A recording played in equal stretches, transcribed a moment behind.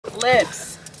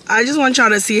lips. I just want y'all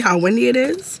to see how windy it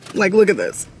is. Like, look at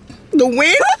this. The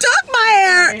wind took my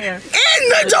hair in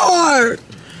the door.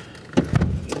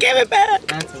 Give it back.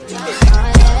 That's what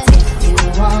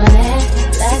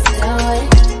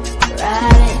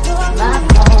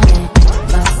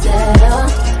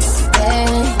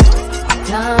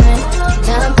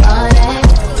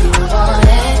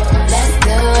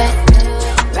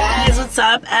Guys, what's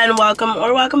up? And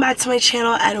welcome back to my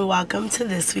channel, and welcome to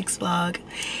this week's vlog.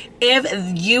 If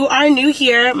you are new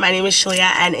here, my name is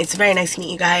Shalia, and it's very nice to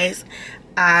meet you guys.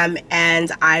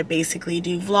 And I basically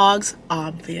do vlogs,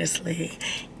 obviously,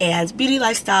 and beauty,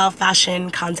 lifestyle,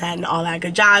 fashion, content, and all that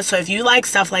good jazz. So if you like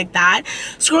stuff like that,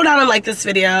 scroll down and like this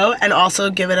video, and also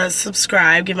give it a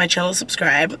subscribe. Give my channel a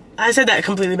subscribe. I said that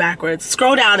completely backwards.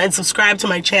 Scroll down and subscribe to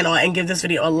my channel and give this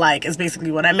video a like is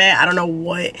basically what I meant. I don't know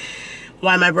why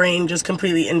my brain just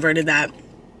completely inverted that.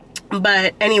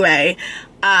 But anyway,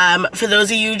 for those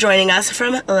of you joining us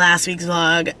from last week's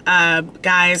vlog,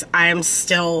 guys, I am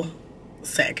still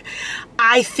sick.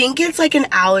 I think it's like an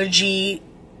allergy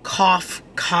cough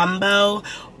combo,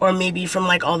 or maybe from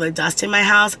like all the dust in my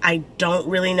house. I don't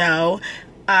really know.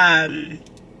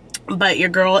 But your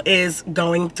girl is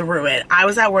going through it. I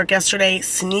was at work yesterday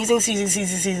sneezing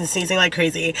like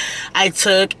crazy. I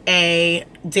took a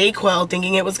Dayquil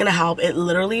thinking it was gonna help. It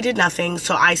literally did nothing.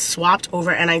 So I swapped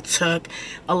over and I took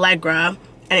Allegra,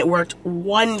 and it worked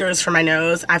wonders for my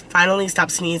nose. I finally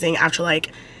stopped sneezing after like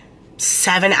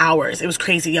 7 hours. It was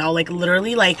crazy, y'all. Like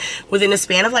literally, like within a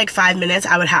span of like 5 minutes,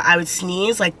 I would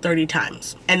sneeze like 30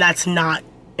 times, and that's not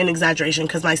an exaggeration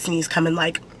because my sneeze come in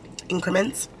like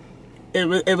increments. It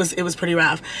was pretty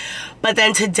rough. But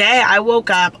then today I woke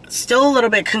up still a little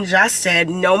bit congested,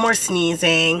 no more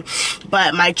sneezing,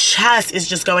 but my chest is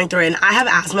just going through it. And I have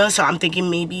asthma, so I'm thinking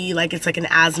maybe like it's like an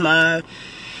asthma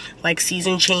like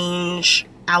season change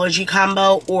allergy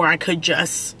combo, or I could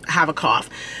just have a cough.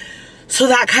 So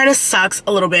that kind of sucks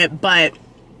a little bit, but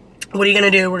what are you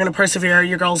gonna do? We're gonna persevere.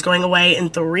 Your girl's going away in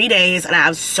 3 days, and I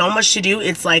have so much to do.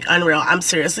 It's like unreal. I'm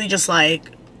seriously just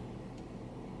like,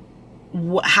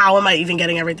 how am I even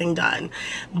getting everything done?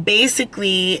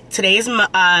 Basically, today's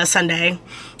Sunday.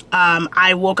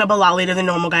 I woke up a lot later than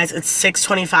normal, guys. It's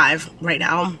 6:25 right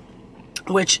now,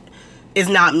 which is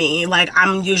not me. Like,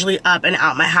 I'm usually up and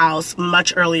out my house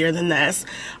much earlier than this.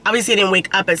 Obviously, I didn't wake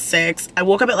up at 6. I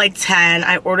woke up at like 10.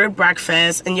 I ordered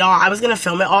breakfast, and y'all, I was gonna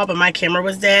film it all, but my camera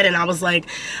was dead, and I was like,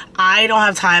 I don't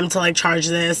have time to like charge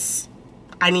this.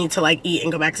 I need to like eat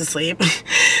and go back to sleep.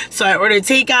 So I ordered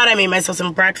takeout. I made myself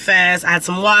some breakfast. I had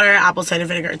some water, apple cider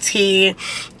vinegar tea,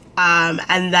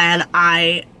 and then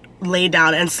I laid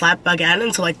down and slept again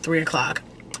until like 3 o'clock.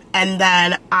 And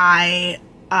then I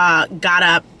got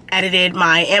up, edited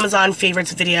my Amazon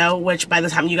favorites video, which by the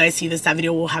time you guys see this, that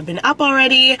video will have been up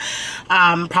already.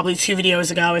 Probably 2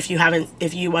 videos ago. If you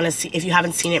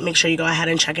haven't seen it, make sure you go ahead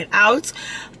and check it out.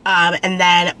 And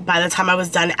then by the time I was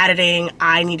done editing,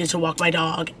 I needed to walk my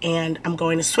dog, and I'm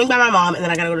going to swing by my mom, and then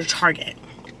I gotta go to Target.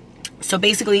 So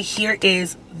basically, here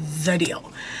is the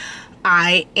deal.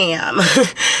 I am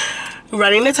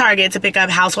running to Target to pick up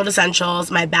household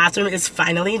essentials. My bathroom is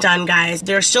finally done, guys.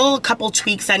 There's still a couple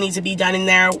tweaks that need to be done in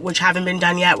there, which haven't been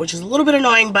done yet, which is a little bit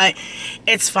annoying, but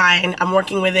it's fine. I'm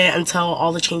working with it until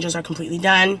all the changes are completely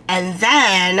done. And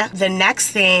then the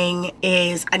next thing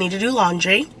is I need to do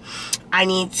laundry. I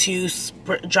need to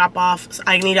drop off.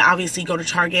 I need to obviously go to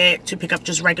Target to pick up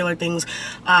just regular things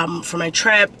for my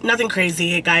trip. Nothing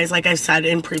crazy, guys. Like I've said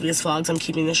in previous vlogs, I'm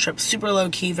keeping this trip super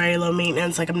low-key, very low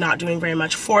maintenance. Like, I'm not doing very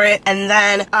much for it. And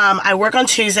then I work on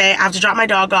Tuesday. I have to drop my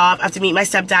dog off. I have to meet my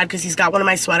stepdad because he's got one of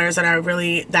my sweaters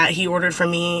that he ordered for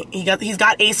me. He's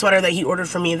got a sweater that he ordered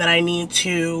for me that I need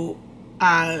to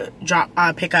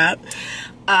pick up.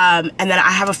 And then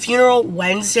I have a funeral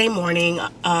Wednesday morning.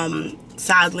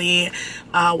 Sadly,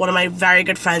 one of my very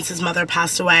good friends, his mother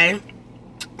passed away.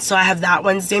 So I have that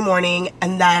Wednesday morning,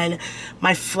 and then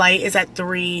my flight is at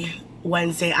 3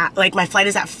 Wednesday, like my flight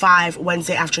is at 5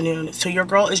 Wednesday afternoon. So your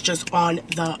girl is just on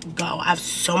the go. I have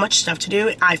so much stuff to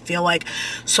do. I feel like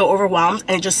so overwhelmed,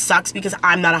 and it just sucks because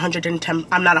I'm not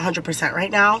 100%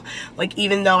 right now. Like,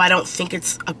 even though I don't think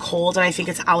it's a cold and I think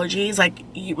it's allergies, like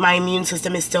my immune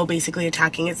system is still basically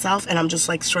attacking itself, and I'm just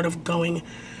like sort of going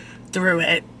through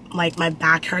it. Like, my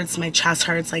back hurts, my chest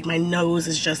hurts, like my nose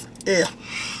is just ugh.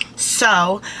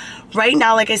 So right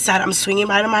now, like I said, I'm swinging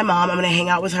by to my mom. I'm gonna hang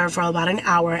out with her for about an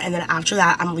hour, and then after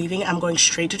that I'm leaving. I'm going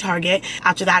straight to Target.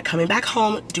 After that, coming back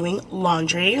home, doing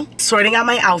laundry, sorting out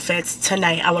my outfits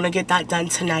tonight. I want to get that done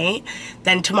tonight.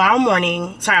 Then tomorrow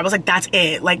morning, sorry, I was like, that's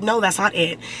it. Like, no, that's not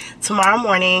it. Tomorrow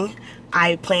morning,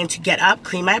 I plan to get up,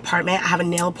 clean my apartment. I have a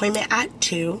nail appointment at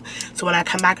 2. So when I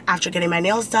come back after getting my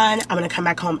nails done, I'm going to come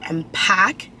back home and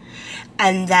pack.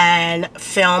 And then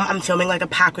film. I'm filming like a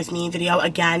pack with me video.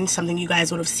 Again, something you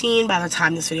guys would have seen by the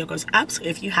time this video goes up. So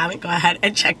if you haven't, go ahead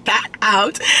and check that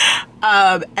out.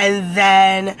 And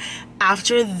then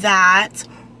after that,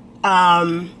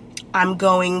 I'm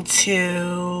going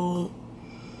to,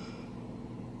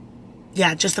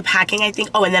 yeah, just the packing, I think.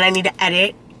 Oh, and then I need to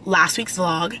edit last week's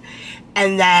vlog.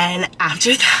 And then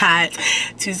after that,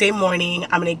 Tuesday morning,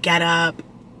 I'm gonna get up,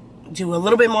 do a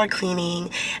little bit more cleaning,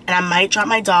 and I might drop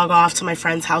my dog off to my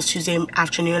friend's house Tuesday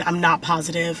afternoon. I'm not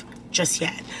positive just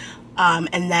yet.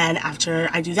 And then after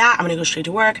I do that, I'm gonna go straight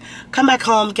to work, come back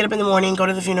home, get up in the morning, go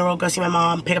to the funeral, go see my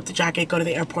mom, pick up the jacket, go to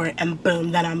the airport, and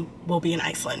boom, then we'll be in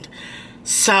Iceland.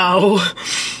 So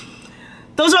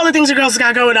those are all the things the girls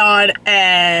got going on,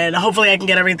 and hopefully I can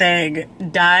get everything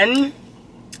done,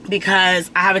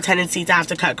 because I have a tendency to have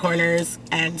to cut corners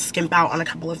and skimp out on a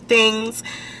couple of things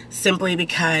simply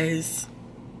because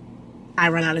I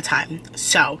run out of time.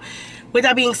 So with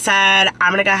that being said,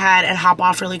 I'm gonna go ahead and hop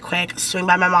off really quick, swing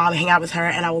by my mom, hang out with her,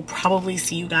 and I will probably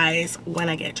see you guys when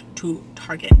I get to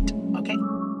Target. Okay?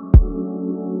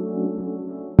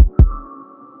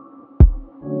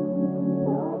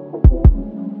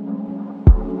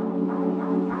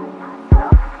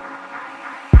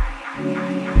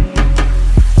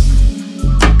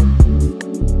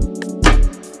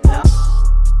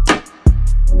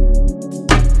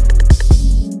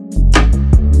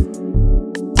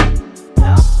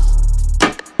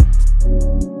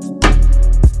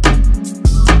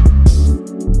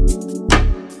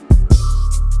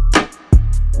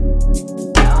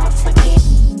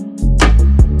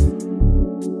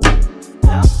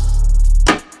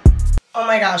 Oh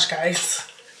my gosh, guys.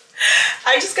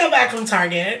 I just got back from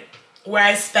Target where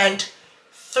I spent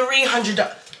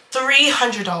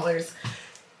 $300.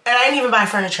 And I didn't even buy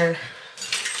furniture.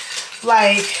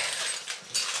 Like,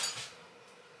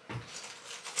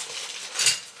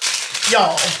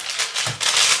 y'all.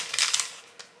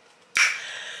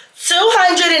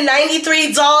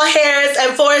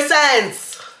 $293.04.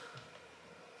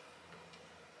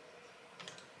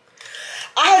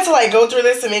 I had to like go through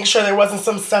this and make sure there wasn't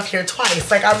some stuff here twice.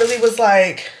 Like, I really was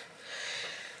like,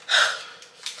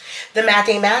 the math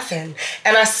ain't mathin'.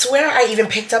 And I swear I even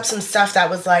picked up some stuff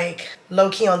that was like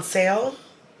low-key on sale.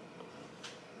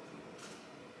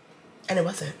 And it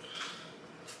wasn't.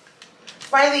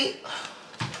 Riley.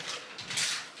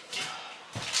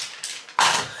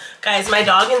 Guys, my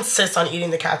dog insists on eating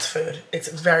the cat's food. It's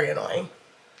very annoying.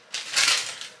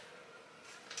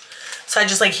 So I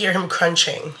just like hear him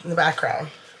crunching in the background.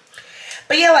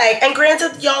 But yeah, like, and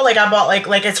granted, y'all, like I bought like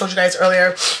I told you guys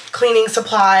earlier, cleaning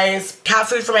supplies, cat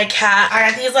food for my cat. I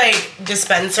got these like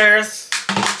dispensers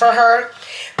for her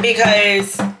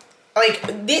because like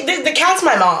the cat's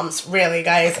my mom's, really,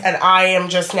 guys, and I am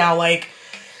just now like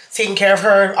taking care of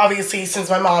her, obviously, since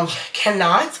my mom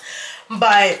cannot.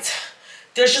 But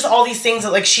there's just all these things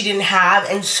that like she didn't have,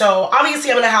 and so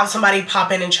obviously I'm gonna have somebody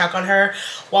pop in and check on her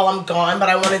while I'm gone, but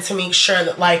I wanted to make sure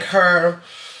that like her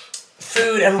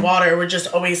food and water were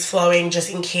just always flowing, just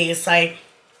in case like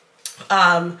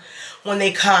when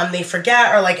they come they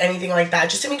forget or like anything like that,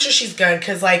 just to make sure she's good.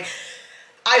 Because like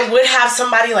I would have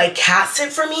somebody like cat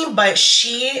sit for me, but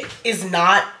she is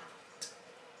not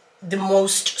the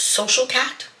most social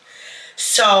cat,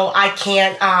 so I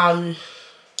can't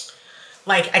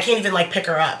like, I can't even like pick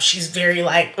her up. She's very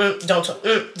like, don't talk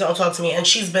to me. And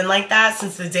she's been like that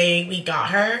since the day we got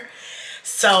her.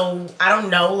 So I don't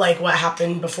know like what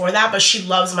happened before that, but she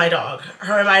loves my dog.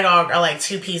 Her and my dog are like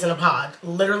two peas in a pod.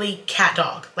 Literally cat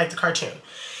dog, like the cartoon.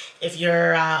 If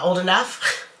you're old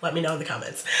enough, let me know in the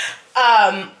comments.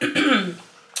 But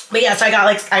yeah, so I got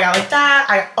like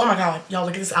that. Oh my god, y'all,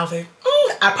 look at this outfit.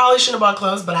 I probably shouldn't have bought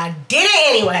clothes, but I did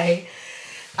it anyway.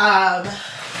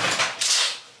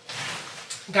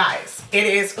 Guys, it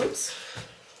is, oops.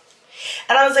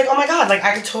 And I was like, oh my god, like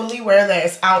I could totally wear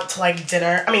this out to like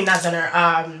dinner. I mean, not dinner,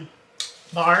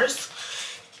 bars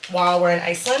while we're in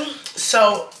Iceland.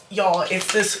 So y'all,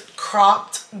 it's this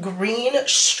cropped green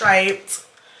striped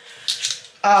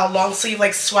long sleeve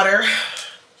like sweater.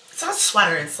 It's not a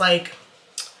sweater, it's like,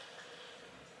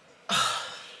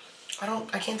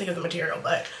 I can't think of the material,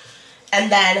 but,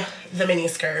 and then the mini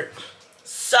skirt.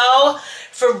 So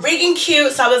freaking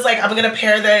cute. So I was like, I'm gonna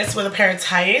pair this with a pair of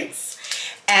tights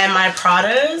and my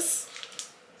Pradas.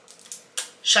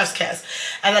 Chef's kiss.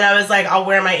 And then I was like, I'll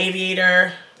wear my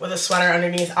aviator with a sweater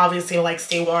underneath, obviously to like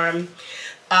stay warm.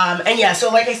 And yeah,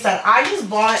 so like I said, I just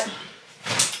bought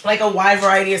like a wide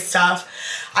variety of stuff.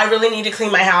 I really need to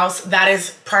clean my house. That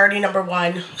is priority number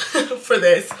 1 for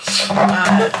this,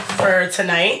 for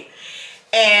tonight.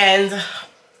 And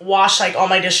wash like all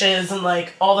my dishes and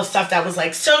like all the stuff that was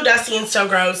like so dusty and so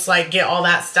gross. Like get all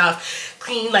that stuff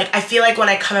clean. Like I feel like when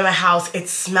I come in my house, it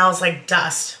smells like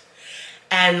dust.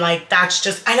 And like that's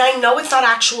just, and I know it's not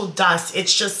actual dust.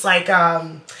 It's just like,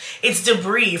 it's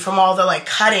debris from all the like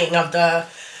cutting of the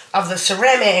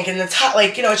ceramic and the top,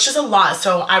 like, you know, it's just a lot.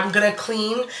 So I'm gonna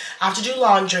clean. I have to do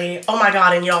laundry. Oh my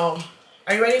God, and y'all,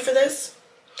 are you ready for this?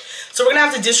 So we're gonna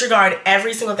have to disregard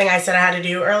every single thing I said I had to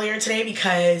do earlier today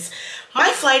because my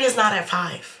flight is not at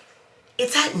 5.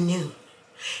 It's at noon.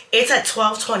 It's at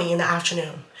 12:20 in the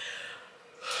afternoon.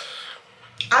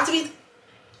 I have to be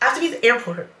at the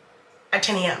airport at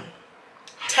 10 a.m.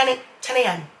 10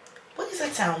 a.m. What does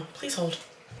that sound? Please hold.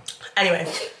 Anyway.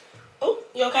 Oh,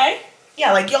 you okay?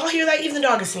 Yeah, like y'all hear that? Even the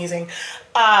dog is sneezing.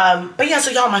 But yeah,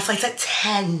 so y'all, my flight's at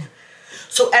 10.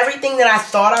 So everything that I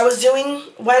thought I was doing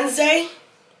Wednesday,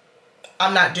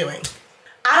 I'm not doing.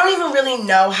 I don't even really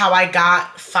know how I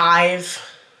got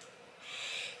 5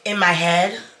 in my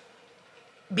head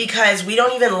because we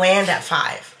don't even land at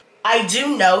 5. I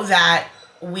do know that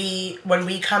when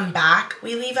we come back,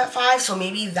 we leave at 5. So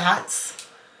maybe that's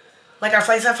like our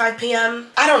flight's at 5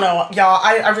 p.m. I don't know, y'all.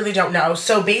 I really don't know.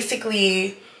 So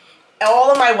basically,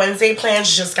 all of my Wednesday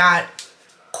plans just got,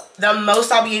 the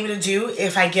most I'll be able to do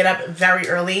if I get up very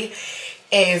early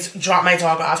is drop my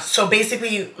dog off. So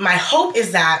basically, my hope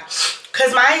is that,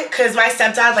 cause my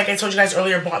stepdad, like I told you guys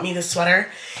earlier, bought me this sweater,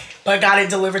 but got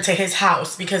it delivered to his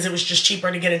house because it was just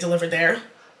cheaper to get it delivered there.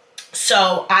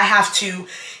 So I have to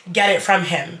get it from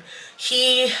him.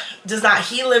 He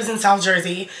lives in South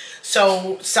Jersey.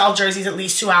 So South Jersey's at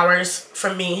least 2 hours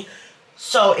from me.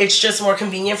 So it's just more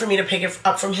convenient for me to pick it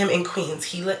up from him in Queens.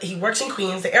 He works in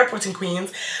Queens. The airport's in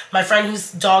Queens. My friend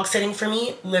who's dog sitting for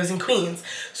me lives in Queens.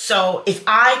 So if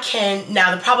I can,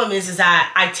 now the problem is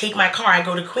that I take my car, I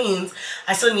go to Queens.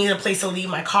 I still need a place to leave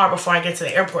my car before I get to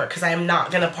the airport because I am not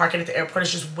going to park it at the airport.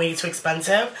 It's just way too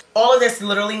expensive. All of this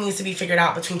literally needs to be figured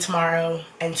out between tomorrow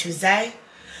and Tuesday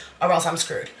or else I'm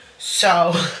screwed.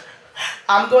 So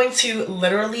I'm going to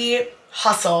literally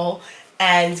hustle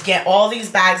and get all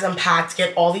these bags unpacked,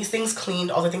 get all these things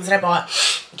cleaned, all the things that I bought,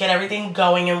 get everything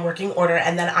going in working order.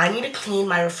 And then I need to clean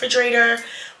my refrigerator,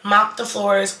 mop the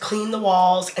floors, clean the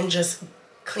walls, and just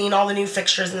clean all the new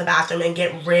fixtures in the bathroom and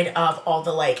get rid of all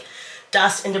the like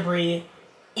dust and debris,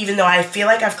 even though I feel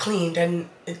like I've cleaned and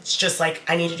it's just like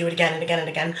I need to do it again and again and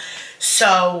again.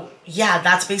 So yeah,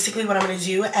 that's basically what I'm gonna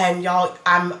do. And y'all,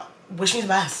 wish me the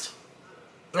best.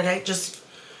 Okay, just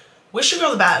wish your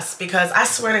girl the best because I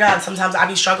swear to God, sometimes I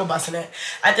be struggle busting it.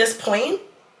 At this point,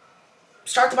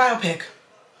 start the biopic.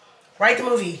 Write the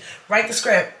movie. Write the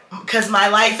script. Because my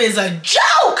life is a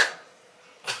joke!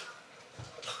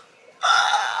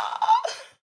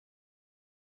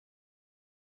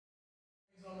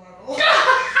 Oh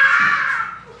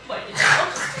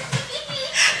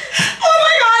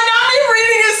my God, now me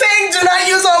reading it saying do not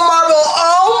use on marble.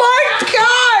 Oh my God!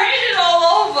 I sprayed it all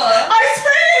over. I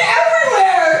sprayed it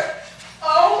everywhere!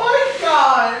 Oh my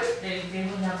God! They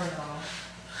will never know.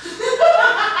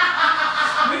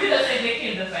 We're gonna say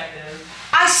making defective.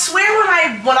 I swear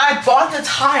when I bought the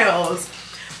tiles,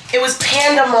 it was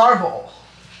Panda Marble.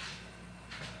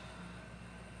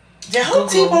 Did Home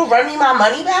Depot run me my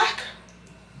money back?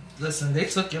 Listen, they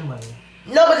took your money.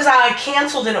 No, because I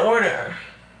canceled an order.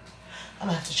 I'm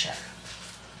gonna have to check.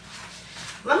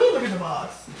 Let me look at the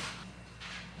box.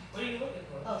 What are you looking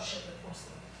for? Oh shit, they're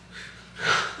porcelain.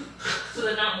 So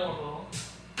they're not marble.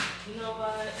 You know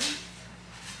what?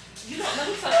 You know, let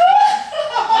me tuck you in.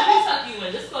 Let me tuck you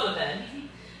in. Just go to bed.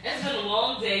 It's been a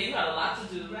long day. You had a lot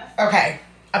to do. Okay.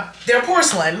 They're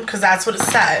porcelain, because that's what it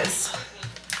says.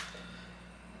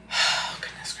 Oh,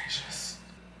 goodness gracious.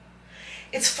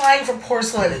 It's fine for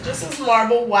porcelain. It just says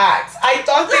marble wax. I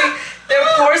thought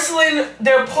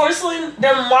they're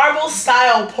marble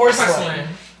style porcelain.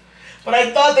 But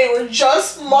I thought they were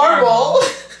just marble.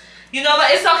 You know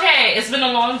what? It's okay. It's been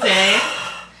a long day.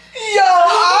 Yo,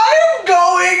 I'm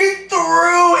going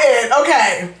through it.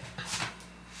 Okay.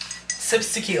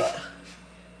 Sips tequila.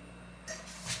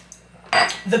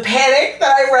 The panic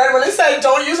that I read when it said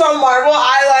don't use on marble,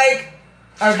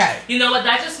 okay. You know what?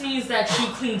 That just means that you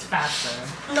cleaned faster.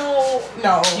 No.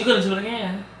 You're gonna do it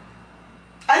again.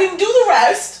 I didn't do the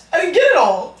rest. I didn't get it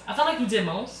all. I felt like you did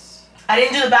most. I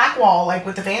didn't do the back wall, like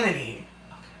with the vanity.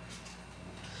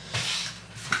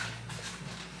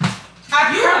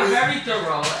 You are very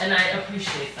thorough, and I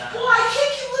appreciate that. Well, I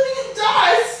can't keep living in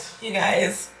dust. You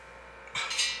guys,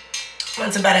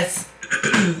 went to bed at,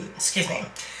 excuse me.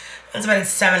 Went to bed at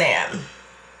 7 a.m.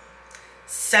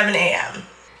 7 a.m.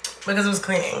 because it was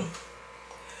cleaning.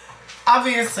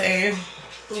 Obviously,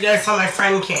 you guys saw my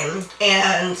friend came,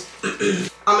 and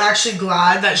I'm actually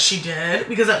glad that she did,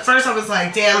 because at first I was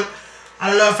like, damn, I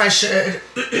don't know if I should,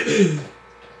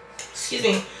 excuse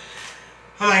me,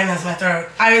 oh my goodness, my throat.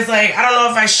 I was like, I don't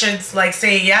know if I should like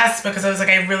say yes, because I was like,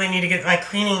 I really need to get my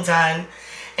cleaning done.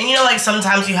 And you know, like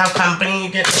sometimes you have company,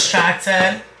 you get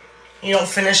distracted, you don't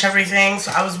finish everything,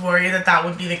 so I was worried that that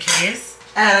would be the case.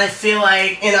 And I feel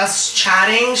like in us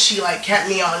chatting, she like kept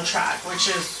me on track, which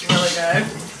is really good.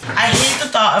 I hate the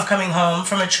thought of coming home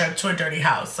from a trip to a dirty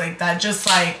house. Like that just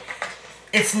like,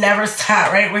 it's never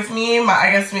sat right with me.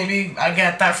 I guess maybe I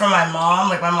get that from my mom.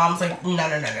 Like my mom's like, no.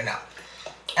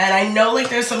 And I know like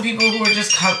there's some people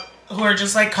who are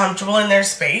just like comfortable in their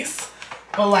space.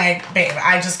 But like, babe,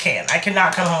 I just can't. I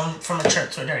cannot come home from a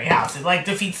trip to a dirty house. It like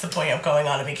defeats the point of going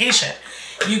on a vacation.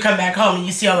 You come back home and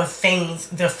you see all the things.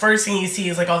 The first thing you see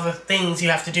is like all the things you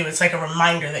have to do. It's like a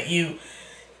reminder that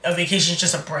a vacation is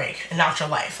just a break and not your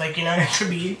life. Like, you know what I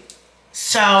mean?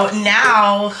 So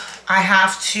now I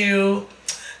have to,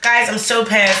 guys, I'm so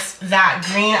pissed. That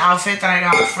green outfit that I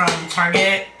got from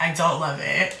Target, I don't love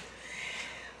it.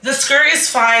 The skirt is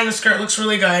fine. The skirt looks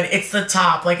really good. It's the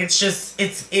top. Like,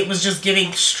 it was just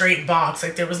giving straight box.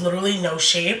 Like, there was literally no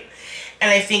shape. And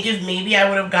I think if maybe I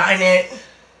would have gotten it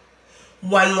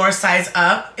one more size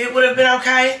up, it would have been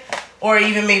okay. Or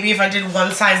even maybe if I did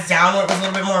one size down where it was a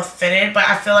little bit more fitted. But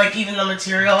I feel like even the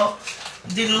material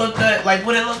didn't look good. Like,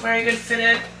 wouldn't look very good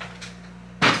fitted.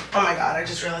 Oh my god, I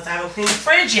just realized I haven't cleaned the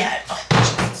fridge yet. Oh,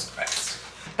 Jesus Christ.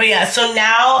 But yeah, so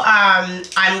now I'm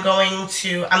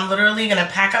literally going to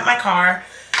pack up my car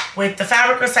with the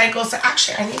fabric recycle. So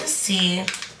actually, I need to see.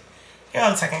 Hold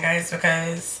on a second, guys,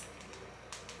 because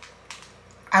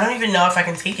I don't even know if I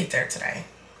can take it there today.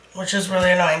 Which is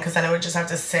really annoying because then I would just have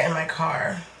to sit in my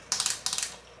car.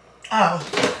 Oh.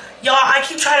 Y'all, I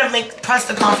keep trying to press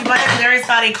the coffee button. There is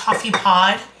not a coffee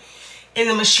pod in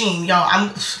the machine. Y'all,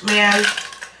 man.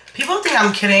 People think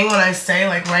I'm kidding when I say,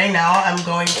 like, right now I'm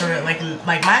going through it. Like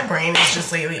my brain is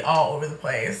just lately all over the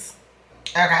place.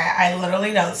 Okay, I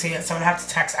literally don't see it, so I'm gonna have to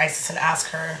text Isis and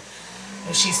ask her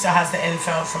if she still has the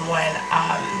info from when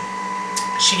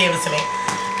she gave it to me.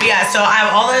 But yeah, so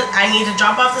I need to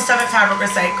drop off the stuff at Fabric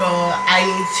Recycle. I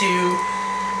need to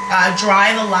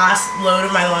dry the last load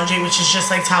of my laundry, which is just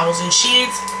like towels and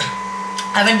sheets.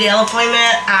 I have a nail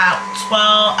appointment at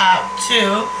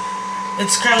 2.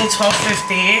 It's currently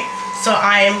 12:50, so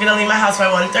I am gonna leave my house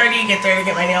by 1:30, get there to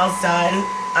get my nails done.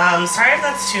 Sorry if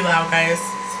that's too loud, guys.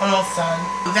 It's almost done.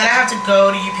 Then I have to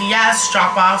go to UPS,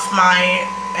 drop off my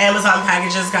Amazon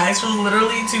packages, guys, from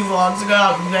literally 2 vlogs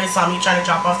ago. You guys saw me trying to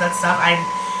drop off that stuff. I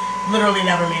literally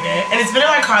never made it. And it's been in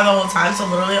my car the whole time, so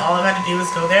literally all I've had to do is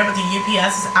go there, but the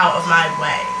UPS is out of my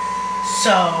way.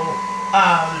 So,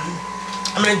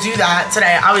 I'm gonna do that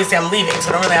today. Obviously, I'm leaving,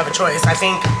 so I don't really have a choice. I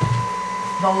think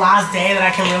the last day that I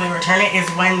can really return it is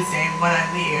Wednesday when I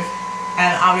leave.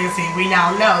 And obviously we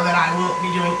now know that I won't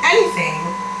be doing anything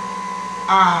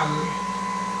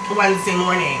Wednesday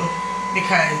morning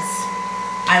because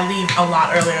I leave a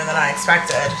lot earlier than I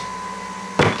expected.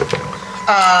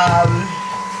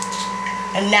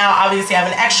 And now obviously I have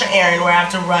an extra errand where I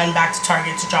have to run back to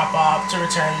Target to drop off to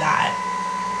return that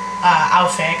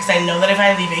outfit, because I know that if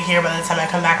I leave it here, by the time I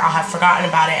come back I'll have forgotten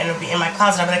about it and it'll be in my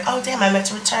closet. I'll be like, oh damn, I meant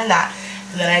to return that.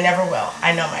 And then I never will.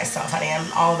 I know myself, honey. I'm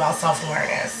all about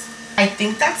self-awareness. I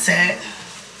think that's it.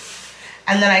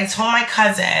 And then I told my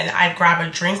cousin I'd grab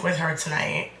a drink with her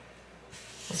tonight.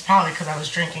 It was probably because I was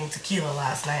drinking tequila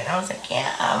last night. I was like,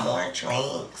 yeah, more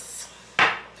drinks.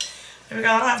 Baby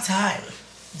girl, I don't have time.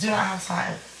 Do not have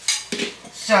time.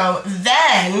 So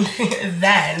then,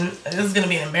 this is going to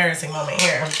be an embarrassing moment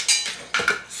here.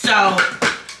 So,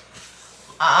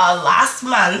 last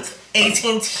month,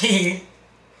 AT&T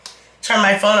turned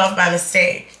my phone off by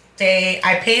mistake.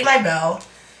 I paid my bill.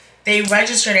 They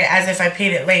registered it as if I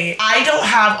paid it late. I don't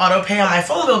have auto pay on my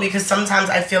phone bill because sometimes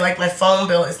I feel like my phone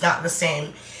bill is not the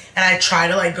same. And I try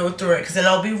to like go through it because then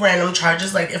there'll be random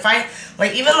charges. Like if I,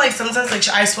 like even like sometimes like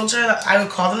I spoke to her, I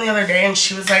would call them the other day and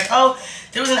she was like, oh,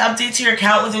 there was an update to your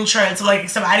account with insurance. I'm like,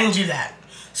 except I didn't do that.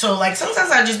 So like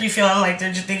sometimes I just be feeling like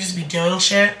they just be doing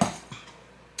shit.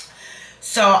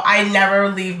 So I never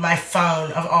leave my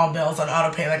phone of all bills on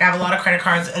auto pay. Like I have a lot of credit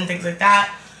cards and things like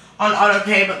that on auto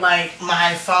pay, but like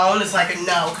my phone is like a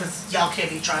no because y'all can't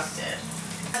be trusted.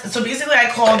 So basically I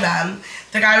called them.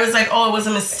 The guy was like, oh, it was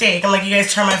a mistake. I'm like, you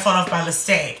guys turned my phone off by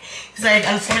mistake. He's like,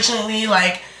 unfortunately,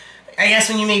 like, I guess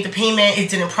when you made the payment, it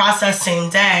didn't process same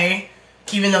day,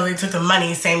 even though they took the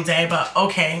money same day, but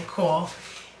okay, cool.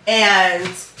 and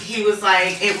he was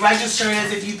like, it registered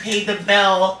as if you paid the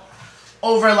bill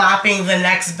overlapping the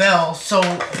next bill, so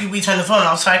we turned the phone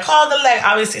off. So I called him, like,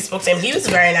 obviously spoke to him. He was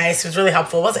very nice. He was really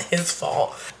helpful. It wasn't his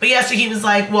fault. But yeah, so he was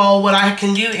like, well, what I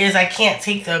can do is I can't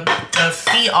take the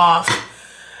fee off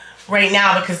right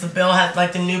now because the bill has,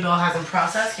 like, the new bill hasn't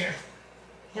processed. Here,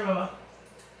 Bubba.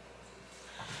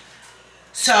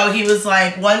 So he was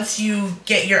like, once you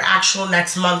get your actual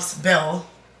next month's bill,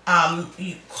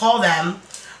 you call them.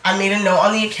 I made a note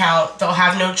on the account. They'll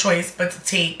have no choice but to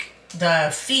take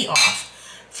the fee off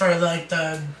for, like,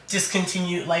 the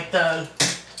discontinued, like, the,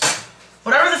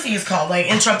 whatever the fee is called, like,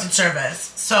 interrupted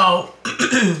service. So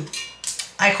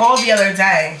I called the other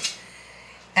day,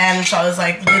 and so I was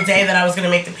like, the day that I was going to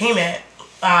make the payment,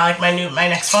 like, my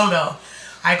next phone bill,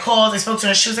 I called, I spoke to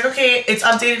her, she was like, okay, it's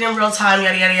updated in real time,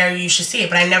 yada, yada, yada, you should see it,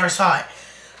 but I never saw it.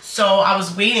 So I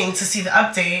was waiting to see the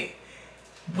update,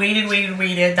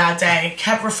 waited that day,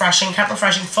 kept refreshing,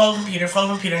 phone,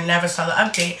 computer, never saw the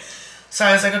update. So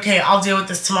I was like, okay, I'll deal with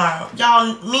this tomorrow.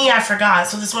 Y'all, I forgot.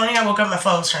 So this morning I woke up, my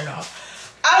phone was turned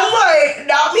off. I'm like,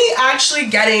 not me actually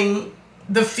getting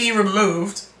the fee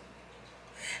removed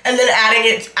and then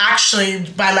adding it actually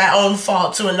by my own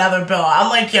fault to another bill. I'm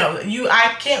like, yo,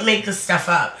 I can't make this stuff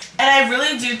up. And I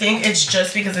really do think it's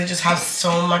just because I just have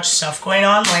so much stuff going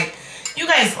on. Like, you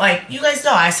guys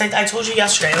know, I told you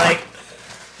yesterday, like,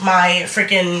 my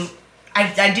freaking,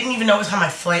 I didn't even know what time my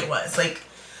flight was. Like,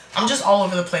 I'm just all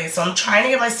over the place. So I'm trying to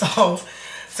get myself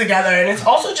together. And it's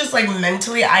also just, like,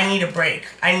 mentally, I need a break.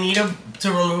 I need to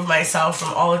remove myself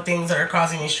from all the things that are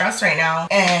causing me stress right now.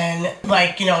 And,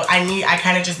 like, you know, I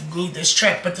kind of just need this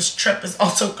trip. But this trip is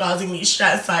also causing me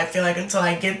stress. So I feel like until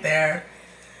I get there,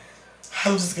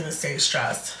 I'm just going to stay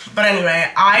stressed. But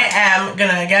anyway, I am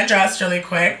going to get dressed really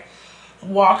quick,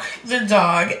 walk the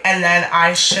dog, and then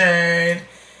I'll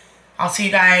see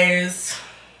you guys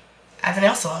at the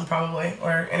nail salon probably,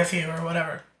 or in a few, or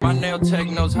whatever. My nail tech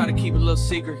knows how to keep a little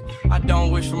secret. I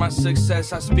don't wish for my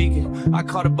success, I speak it. I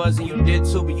caught a buzz and you did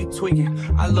too, but you tweaking.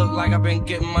 I look like I've been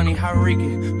getting money, how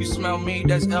reeking. You smell me,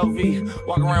 that's LV.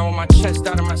 Walk around with my chest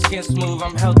out and my skin smooth,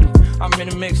 I'm healthy. I'm in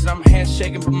the mix and I'm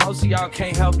handshaking, but most of y'all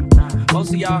can't help it.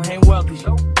 Most of y'all ain't wealthy.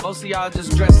 Most of y'all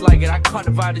just dress like it. I caught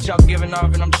the vibe that y'all giving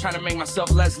off and I'm trying to make myself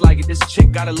less like it. This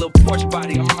chick got a little Porsche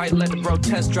body, I might let the bro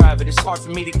test drive it. It's hard for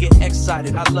me to get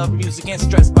excited. I love music and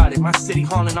stressed by it. My city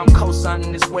haunting, I'm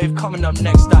co-signing this wave coming up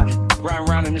next. I ride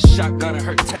around in the shotgun and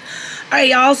hurt. Alright,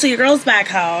 y'all, so your girl's back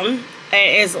home.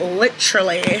 It is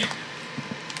literally,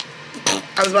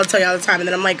 I was about to tell y'all the time and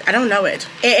then I'm like, I don't know it.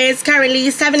 It is currently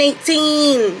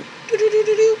 7:18.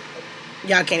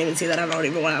 Y'all can't even see that. I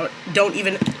don't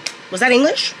even, was that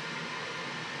English?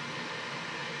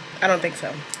 I don't think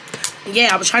so. Yeah,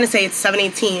 I was trying to say it's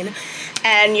 7:18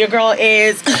 and your girl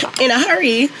is in a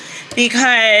hurry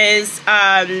because,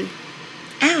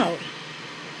 ow.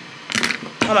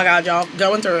 Oh my God, y'all,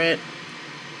 going through it.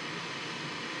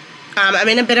 I'm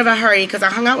in a bit of a hurry because I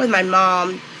hung out with my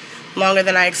mom longer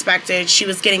than I expected. She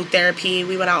was getting therapy.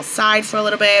 We went outside for a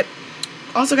little bit.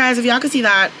 Also, guys, if y'all could see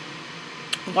that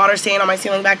water stain on my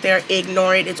ceiling back there,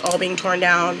 ignore it. It's all being torn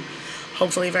down,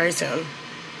 hopefully very soon.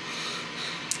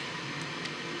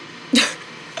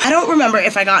 I don't remember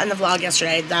if I got in the vlog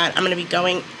yesterday that I'm going to be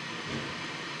going...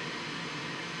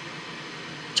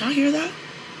 Did y'all hear that?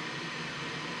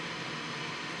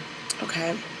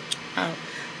 Okay. Oh.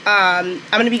 I'm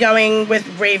going to be going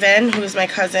with Raven, who is my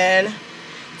cousin,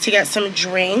 to get some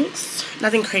drinks.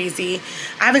 Nothing crazy.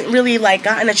 I haven't really, like,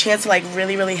 gotten a chance to, like,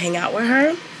 really hang out with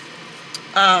her.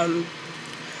 I'm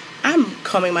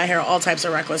combing my hair all types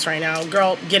of reckless right now.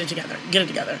 Girl, get it together. Get it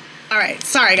together. Alright,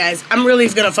 sorry guys. I'm really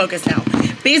going to focus now.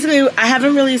 Basically, I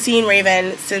haven't really seen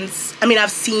Raven since, I mean, I've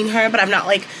seen her, but I've not,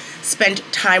 like, spent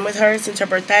time with her since her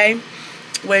birthday,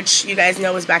 which you guys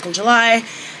know was back in July.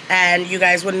 And you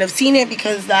guys wouldn't have seen it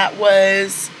because that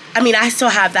was, I mean, I still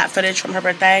have that footage from her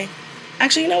birthday.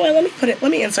 Actually, you know what?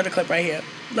 Let me insert a clip right here.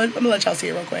 Let me let y'all see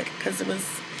it real quick because it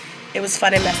was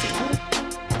fun and messy.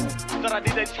 Thought I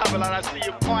did that travel and I see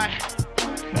you, boy.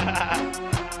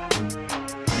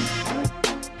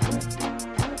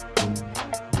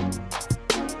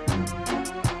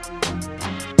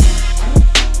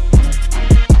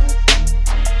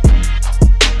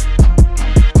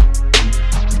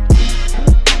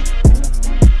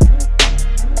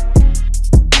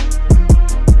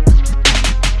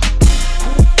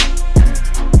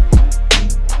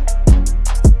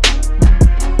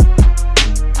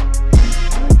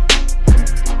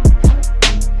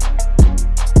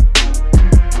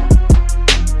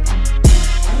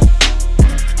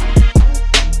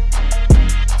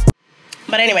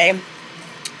 But anyway,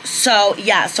 so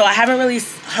yeah, so I haven't really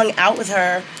hung out with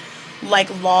her like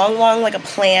long, like a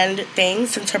planned thing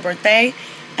since her birthday.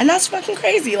 And that's fucking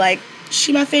crazy. Like,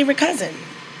 she my favorite cousin.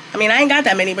 I mean, I ain't got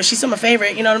that many, but she's still my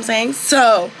favorite, you know what I'm saying?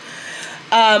 So,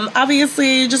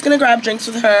 obviously, just gonna grab drinks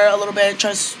with her a little bit.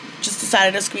 Just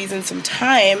decided to squeeze in some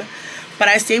time. But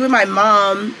I stayed with my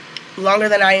mom longer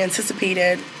than I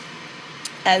anticipated.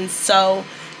 And so,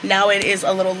 now it is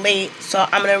a little late. So,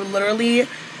 I'm gonna literally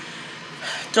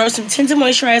throw some tinted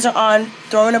moisturizer on,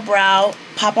 throw in a brow,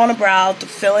 pop on a brow to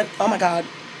fill in, oh my god,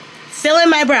 fill in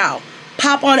my brow,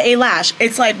 pop on a lash.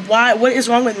 It's like, why, what is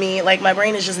wrong with me? Like, my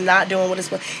brain is just not doing what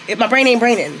it's, my brain ain't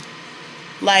braining.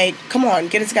 Like, come on,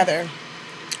 get it together.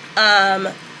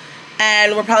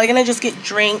 And we're probably gonna just get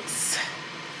drinks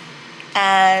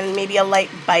and maybe a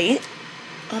light bite.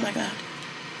 Oh my god.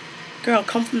 Girl,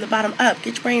 come from the bottom up.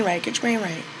 Get your brain right, get your brain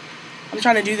right. I'm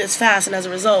trying to do this fast, and as a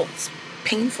result, it's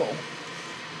painful.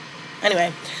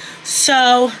 Anyway,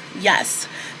 so yes,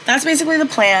 that's basically the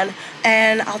plan,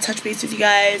 and I'll touch base with you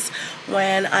guys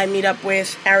when I meet up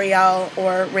with Ariel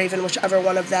or Raven, whichever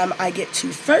one of them I get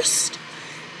to first,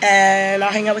 and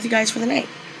I'll hang out with you guys for the night.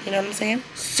 You know what I'm saying?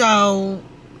 So,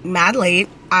 mad late.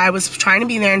 I was trying to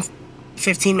be there in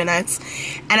 15 minutes,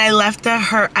 and I left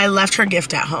her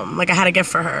gift at home. Like, I had a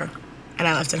gift for her, and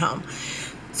I left it home.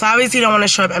 So I obviously don't want to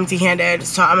show up empty-handed,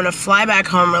 so I'm gonna fly back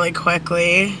home really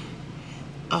quickly.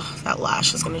 Oh, that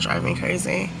lash is gonna drive me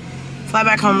crazy. Fly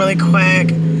back home really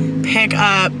quick, pick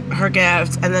up her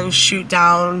gift, and then shoot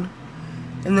down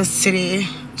in the city.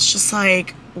 It's just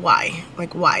like, why?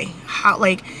 Like, why? How,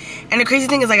 like, and the crazy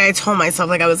thing is, like, I told myself,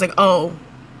 like, I was like, oh,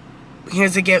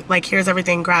 here's the gift, like, here's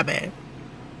everything, grab it.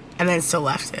 And then still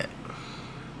left it.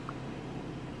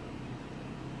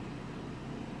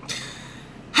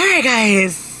 Alright,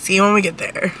 guys, see you when we get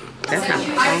there. That's not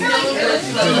fun.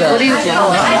 What do you do?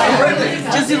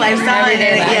 Just do lifestyle and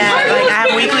then, yeah, like I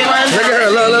have weekly ones. Look at her,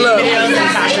 look. Videos and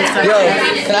fashion stuff. Yo,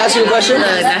 can I ask you a question?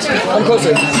 I'm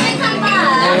closer.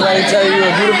 Anybody tell you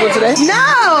were beautiful today?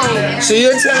 No! So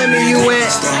you're telling me you went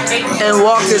and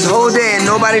walked this whole day and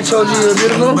nobody told you you were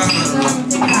beautiful?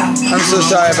 I'm so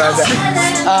sorry about that.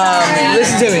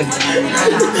 Listen to me.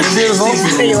 You're beautiful.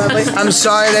 I'm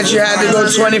sorry that you had to go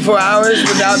 24 hours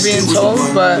without being told,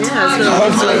 but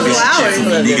hopefully 24 hours.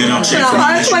 It's a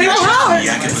hard 24 hours.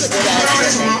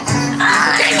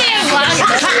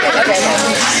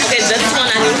 Okay, this one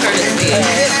I need her to see.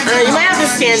 You might have to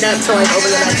stand up to like open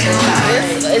the next one.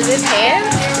 Is this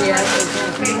pants? Yeah.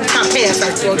 Not pants,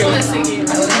 like okay.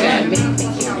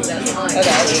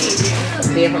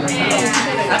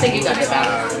 I think you got it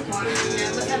back.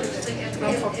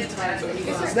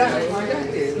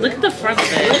 Look at the front of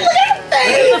it.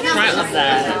 Look at the front of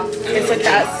that. It's like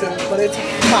that soon, but it's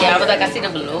fine. Yeah, but like I see the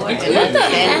blue. What the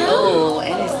hell? Oh,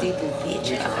 and it's see-through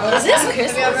beach. Is this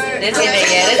Christmas? This giving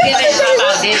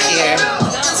about this year.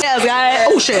 Yeah, guys.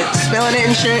 Oh shit, spilling it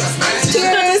and shit.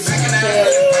 Cheers.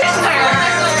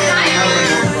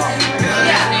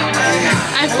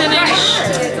 I finished.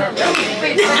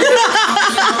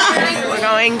 We're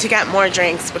going to get more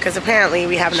drinks because apparently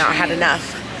we have not had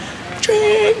enough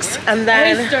drinks. And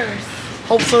then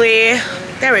hopefully,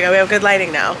 there we go, we have good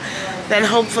lighting now. Then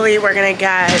hopefully we're gonna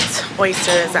get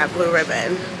oysters at Blue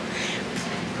Ribbon.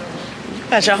 You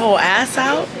got your whole ass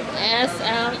out? Ass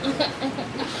out.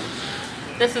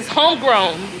 This is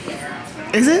homegrown.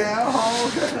 Is it?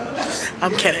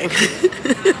 I'm kidding.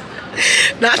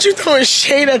 Not you throwing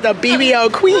shade at the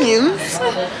BBL queens.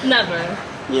 Never.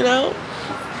 You know?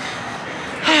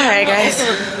 Alright, guys.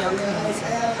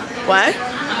 What?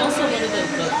 I'm also one of the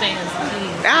fans.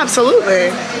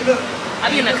 Absolutely. I'll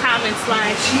be in the comments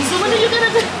like, so when are you gonna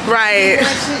do? Right.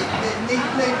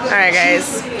 Alright,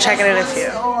 guys. Checking in a few.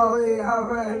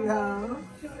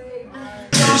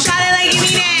 Shot it like you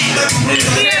mean it.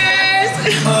 Cheers.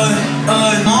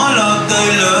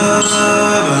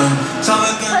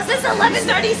 Plus it's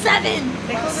 11:37.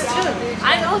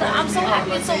 I know that. I'm so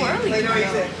happy it's so early.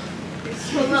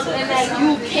 And that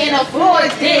you can't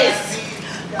afford this.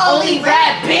 Only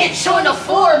rap bitch on the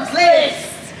Forbes list.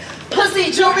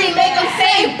 Pussy jewelry make them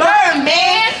say burn,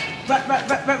 man.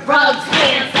 Rubs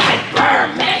hands like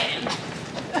burn, man.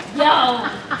 Yo,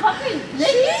 fucking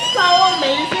niggas so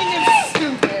amazing and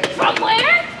stupid. From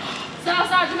where?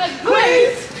 Southside Jamaica.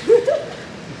 Please.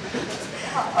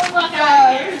 Oh my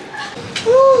God.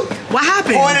 What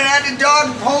happened? Pointing at the dog,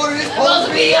 holding it. Supposed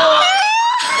to be on.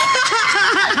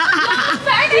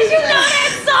 Did you know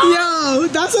that song? Yo,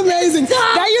 that's amazing.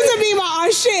 That used to be my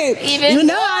shit. Even you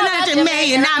know I'm not your man,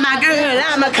 you're not my girl.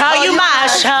 I'ma call you my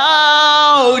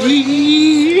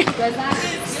shawty.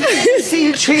 See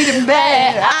you treat him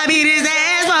bad. I beat his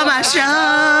ass for my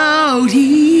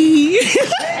shawty.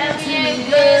 Everything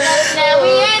good.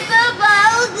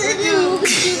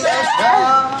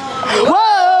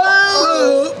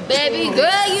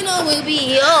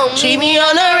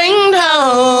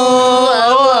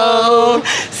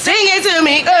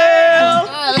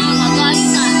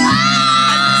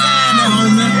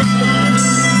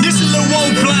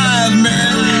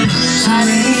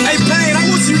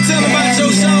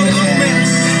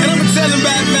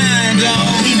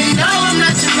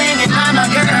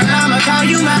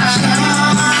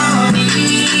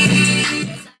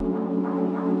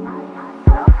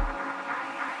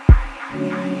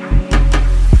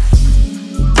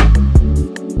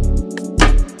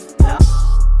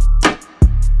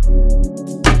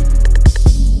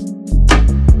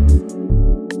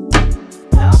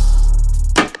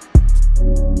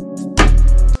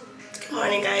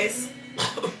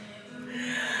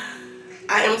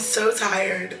 so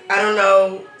tired. I don't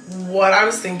know what I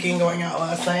was thinking going out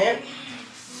last night.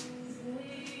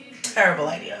 Terrible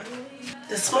idea.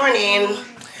 This morning,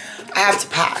 I have to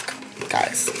pack,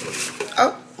 guys.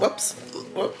 Oh, whoops.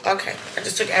 Okay, I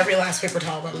just took every last paper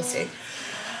towel by mistake.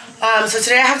 So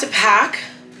today I have to pack,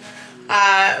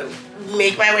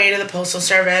 make my way to the postal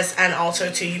service and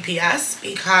also to UPS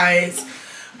because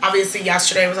obviously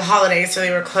yesterday was a holiday, so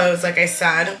they were closed, like I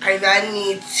said. I then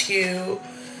need to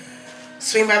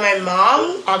swing by my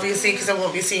mom, obviously, because I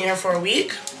won't be seeing her for a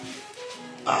week.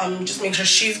 Just make sure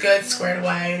she's good, squared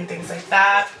away, and things like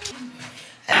that.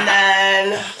 And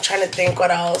then, I'm trying to think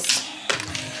what else.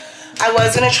 I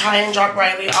was going to try and drop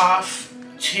Riley off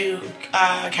to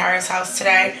Kara's house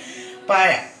today,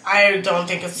 but I don't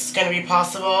think it's going to be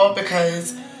possible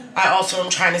because I also am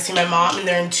trying to see my mom, and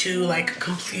they're in two, like,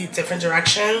 complete different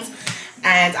directions.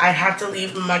 And I have to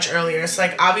leave much earlier. So,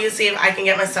 like, obviously, if I can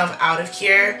get myself out of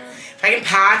here, if I can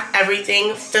pack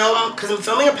everything, film, because I'm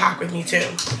filming a pack with me, too.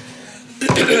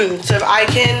 So if I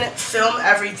can film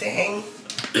everything,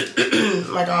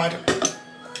 my God,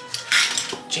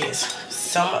 jeez,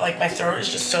 like my throat is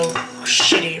just so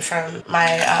shitty from my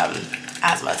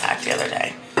asthma attack the other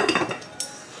day.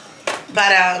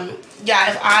 But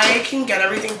yeah, if I can get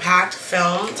everything packed,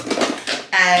 filmed,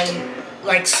 and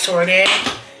like sorted,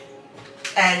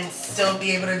 and still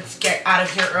be able to get out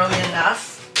of here early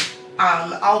enough,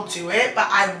 I'll do it. But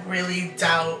I really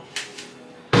doubt.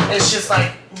 It's just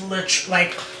like,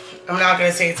 like, I'm not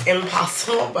gonna say it's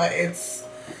impossible, but it's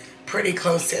pretty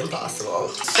close to impossible.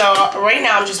 So right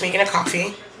now I'm just making a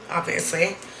coffee,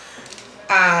 obviously.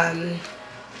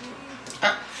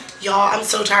 Y'all, I'm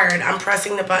so tired. I'm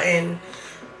pressing the button.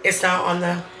 It's not on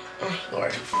the, oh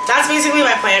Lord. That's basically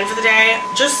my plan for the day.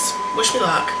 Just wish me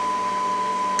luck.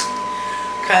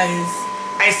 Cause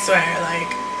I swear, like,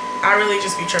 I really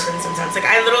just be tripping sometimes. Like,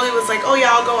 I literally was like, oh yeah,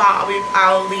 I'll go out.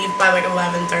 I'll leave by like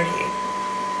 11:30.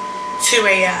 2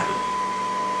 a.m.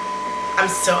 I'm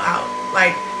still out.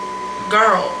 Like,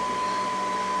 girl,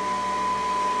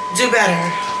 do better.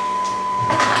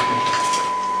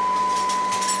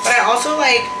 But I also,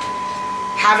 like,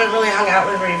 haven't really hung out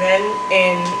with Raven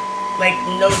in, like,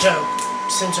 no joke,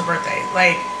 since her birthday.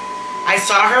 Like, I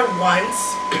saw her once,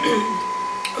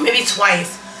 or maybe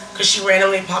twice, because she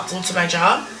randomly popped into my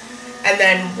job. And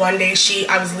then one day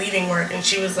I was leaving work and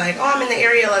she was like, oh, I'm in the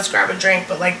area, let's grab a drink.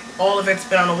 But like all of it's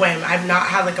been on a whim. I've not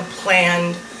had like a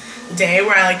planned day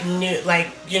where I like knew, like,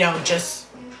 you know, just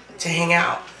to hang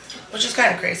out, which is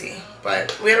kind of crazy.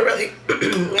 But we had a really,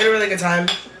 good time.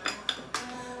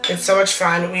 It's so much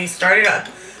fun. They started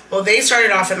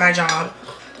off at my job.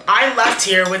 I left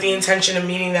here with the intention of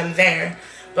meeting them there,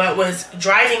 but was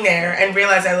driving there and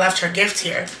realized I left her gift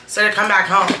here. So I had to come back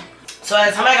home. So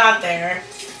by the time I got there,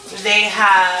 they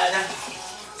had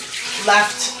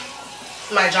left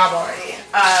my job already.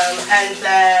 And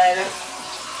then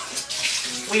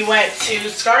we went to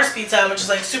Scar's Pizza, which is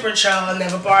like super chill, and they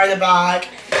have a bar in the back,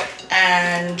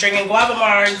 and drinking guava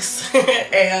margs,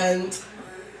 and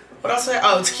what else did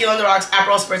oh, tequila on the rocks,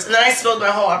 Aperol Spritz. And then I spilled my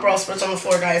whole Aperol Spritz on the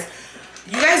floor, guys.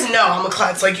 You guys know I'm a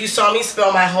klutz. Like, you saw me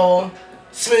spill my whole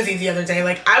smoothie the other day.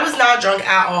 Like, I was not drunk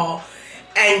at all.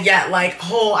 And yet, like,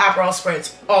 whole Aperol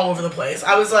Spritz all over the place.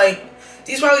 I was like,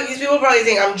 these people probably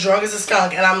think I'm drunk as a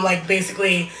skunk, and I'm, like,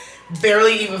 basically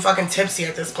barely even fucking tipsy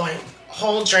at this point.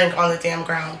 Whole drink on the damn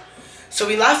ground. So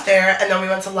we left there, and then we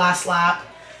went to Last Lap.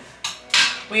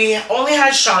 We only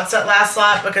had shots at Last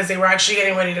Lap because they were actually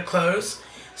getting ready to close.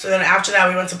 So then after that,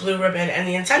 we went to Blue Ribbon, and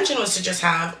the intention was to just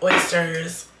have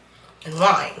oysters and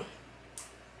wine.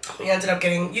 We ended up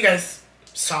getting, you guys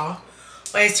saw,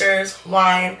 oysters,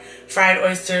 wine, fried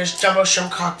oysters, jumbo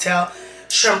shrimp cocktail,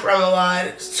 shrimp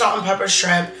remoulade, salt and pepper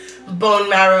shrimp, bone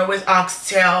marrow with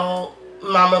oxtail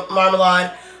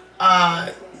marmalade,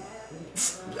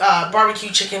 barbecue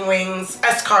chicken wings,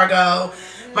 escargot.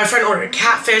 My friend ordered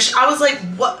catfish. I was like,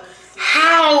 what?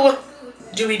 How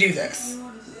do we do this?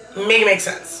 Make it make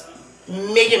sense.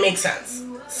 Make it make sense.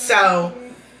 So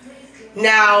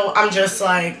now I'm just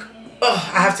like,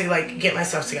 oh, I have to like get my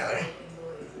stuff together.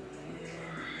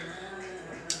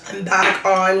 I'm back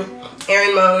on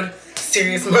Aaron mode,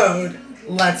 serious mode.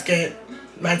 Let's get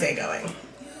my day going.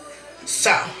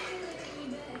 So,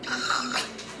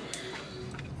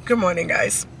 good morning,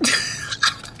 guys.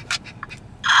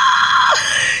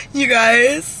 You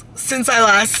guys, since I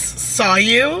last saw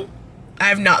you, I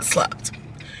have not slept.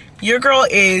 Your girl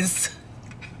is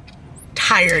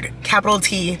tired, capital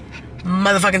T,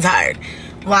 motherfucking tired.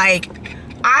 Like,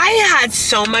 I had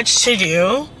so much to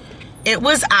do. It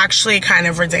was actually kind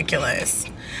of ridiculous.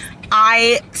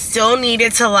 I still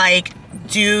needed to like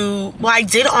I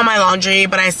did all my laundry,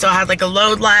 but I still had like a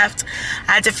load left.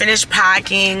 I had to finish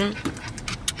packing,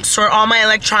 sort all my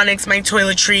electronics, my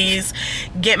toiletries,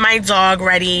 get my dog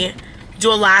ready,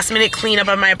 do a last minute cleanup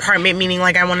of my apartment, meaning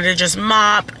like I wanted to just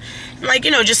mop, like,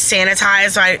 you know, just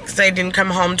sanitize because I didn't come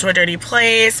home to a dirty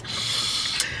place.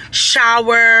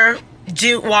 Shower,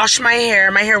 wash my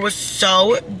hair. My hair was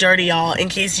so dirty, y'all. In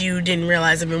case you didn't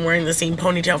realize, I've been wearing the same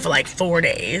ponytail for like 4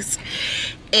 days.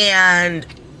 And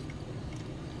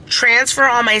transfer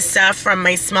all my stuff from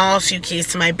my small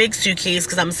suitcase to my big suitcase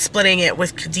because I'm splitting it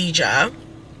with Khadijah.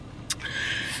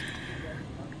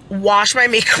 Wash my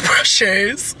makeup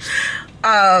brushes.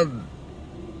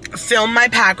 Film my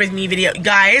pack with me video.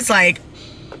 Guys, like,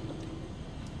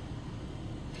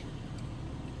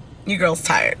 your girl's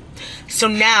tired. So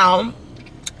now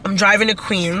I'm driving to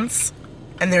Queens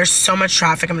and there's so much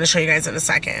traffic. I'm going to show you guys in a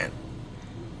second.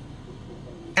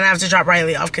 And I have to drop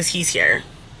Riley off because he's here.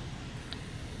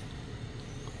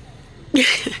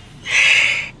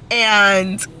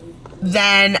 And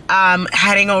then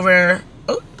heading over.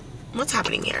 Oh, what's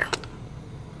happening here?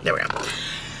 There we go.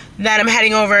 Then I'm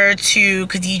heading over to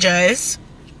Khadijah's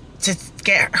to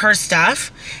get her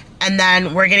stuff, and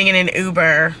then we're getting in an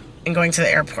Uber and going to the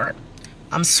airport.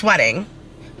 I'm sweating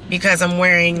because I'm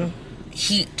wearing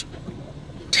heat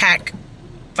tech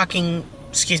fucking,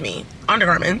 excuse me,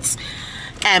 undergarments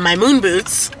and my moon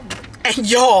boots. And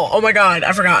y'all, oh my god,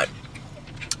 I forgot.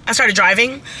 I started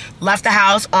driving, left the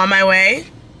house on my way,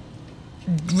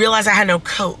 realized I had no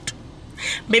coat.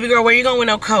 Baby girl, where you going with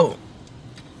no coat?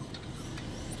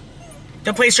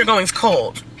 The place you're going is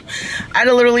cold. I had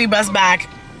to literally bus back.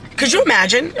 Could you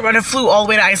imagine if I had flew all the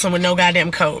way to Iceland with no goddamn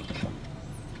coat?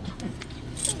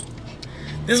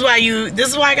 This is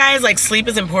why guys, like, sleep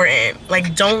is important.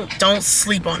 Like, don't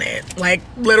sleep on it. Like,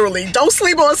 literally, don't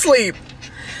sleep on sleep.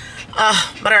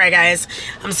 But alright guys,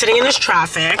 I'm sitting in this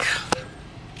traffic.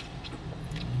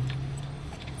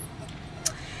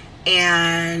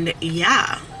 And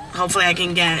yeah, hopefully I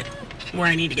can get where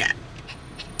I need to get.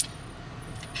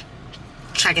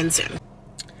 Check in soon.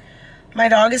 My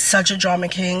dog is such a drama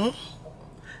king.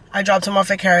 I dropped him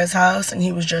off at Kara's house and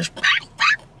he was just,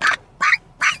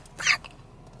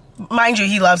 mind you,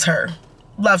 he loves her.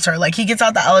 Loves her. Like, he gets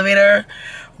out the elevator,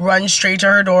 runs straight to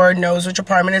her door, knows which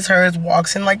apartment is hers,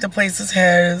 walks in like the place is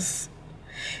his,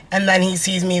 and then he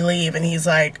sees me leave and he's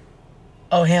like,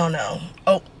 oh hell no.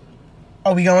 Oh,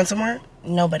 are we going somewhere?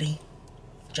 Nobody.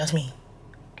 Just me.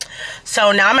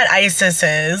 So now I'm at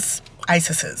Isis's.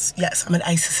 Yes, I'm at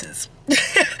Isis's.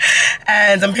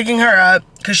 And I'm picking her up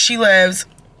because she lives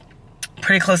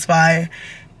pretty close by.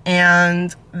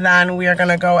 And then we are going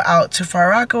to go out to Far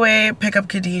Rockaway, pick up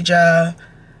Khadijah,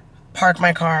 park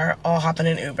my car, I'll hop in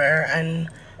an Uber. And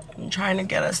I'm trying to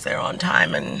get us there on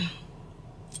time. And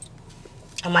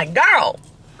I'm like, girl.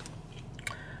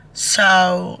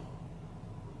 So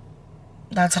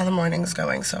that's how the morning's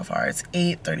going so far. It's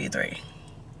 8:33.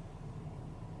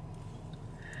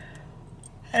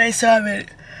 And I still haven't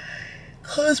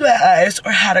closed my eyes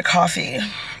or had a coffee.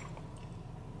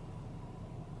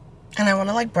 And I want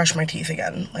to, like, brush my teeth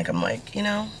again. Like, I'm like, you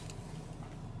know.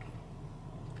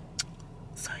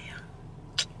 So, yeah.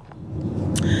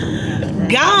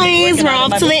 Guys, we're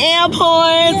off to the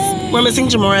airport. Yay. We're missing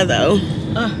Jamora, though.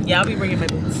 Yeah, I'll be bringing my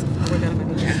boots.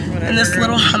 And this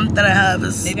little hump that I have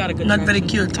is not very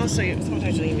cute. Also,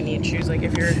 sometimes you don't even need shoes, like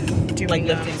if you're doing like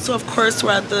lifting. So of course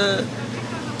we're at the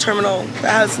terminal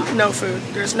that has no food.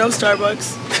 There's no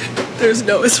Starbucks. There's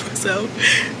no espresso.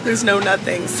 There's no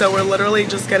nothing. So we're literally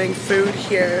just getting food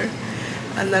here.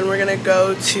 And then we're gonna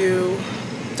go to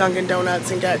Dunkin'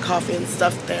 Donuts and get coffee and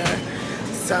stuff there.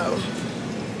 So,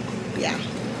 yeah.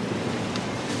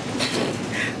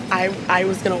 I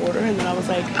was gonna order and then I was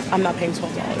like, I'm not paying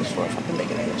 $12 for a fucking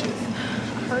bacon, egg, and cheese.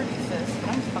 I heard you, sis.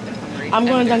 I'm fucking hungry. I'm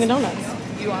going to Dunkin'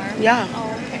 Donuts. You are? Yeah.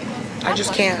 Oh, okay. I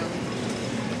just can't.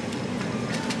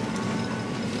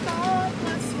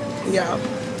 Yeah.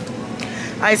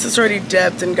 Isis already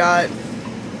dipped and got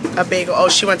a bagel. Oh,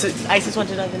 Isis went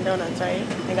to Dunkin' Donuts, right?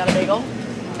 And got a bagel?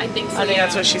 I think so. I think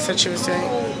that's what she said she was doing.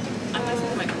 I might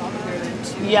put my coffee there then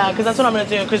too. Yeah, because that's what I'm going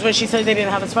to do. Because when she said they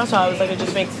didn't have espresso, I was like, it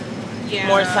just makes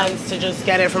more sense to just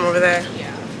get it from over there.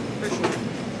 Yeah, for sure.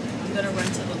 I'm going to run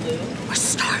to the loo. We're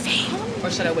starving. Or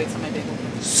should I wait till my bagel?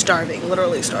 Starving.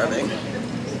 Literally starving.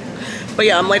 But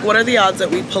yeah, I'm like, what are the odds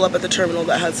that we pull up at the terminal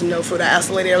that has no food? I asked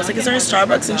the lady, I was like, is there a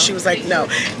Starbucks? And she was like, no.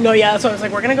 No, yeah, so I was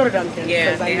like, we're going to go to Dunkin'.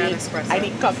 Yeah, because I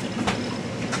need coffee.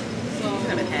 So you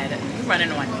haven't had it. You're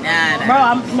running on nada.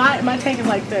 Bro, my tank is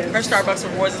like this. Her Starbucks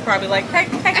rewards is probably like, hey,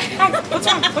 what's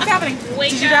wrong? What's happening?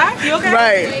 Did you die? You okay?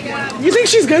 Right. You think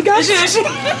she's good, guys?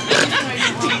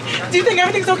 Do you think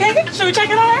everything's okay? Should we check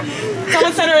it on her?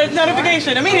 Someone sent her a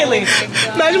notification immediately.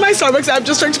 Imagine my Starbucks app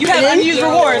just starts You have unused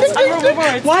rewards. Unused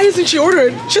rewards. Why isn't she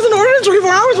ordered? She hasn't ordered in 24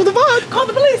 hours. What the fuck? Call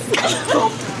the police. Call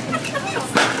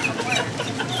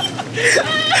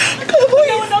the police.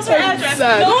 No one knows her address.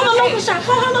 Sad. Go to the local shop.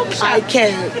 Call her local shop. I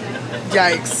can't.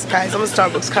 Yikes. Guys, I'm a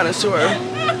Starbucks connoisseur.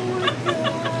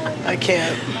 I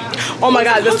can't. Oh my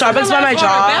god, the Starbucks by my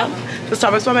job. The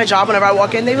Starbucks by my job, whenever I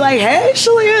walk in, they be like, hey,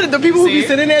 Shalea. The people who be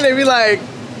sitting there, they be like,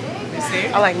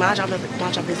 I'm like, my job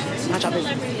business.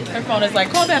 Her phone is like,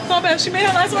 call back. She made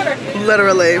her last order.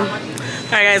 Literally. All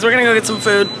right, guys, we're gonna go get some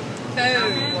food.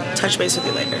 Touch base with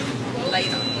you later.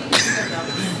 Later.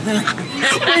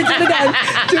 Wait, do it again.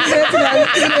 Do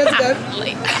it again.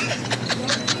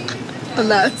 A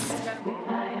mess.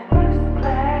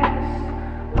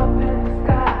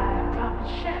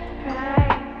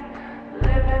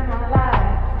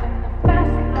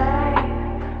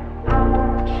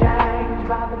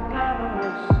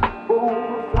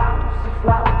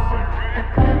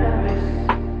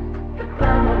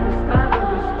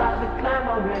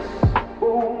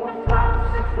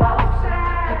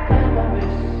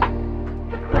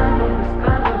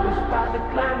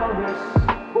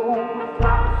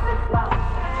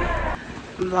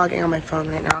 I'm vlogging on my phone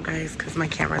right now, guys, because my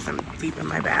camera's deep in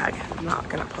my bag. I'm not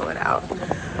gonna pull it out.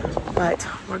 But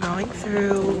we're going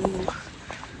through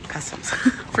customs.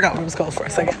 Forgot what it was called for a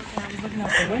second. I'm looking out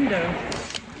the window.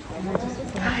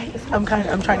 Guys, I'm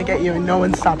trying to get you, and no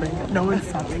one's stopping. No one's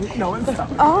stopping.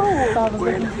 Oh,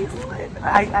 we're in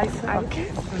Iceland.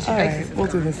 Okay. All right, we'll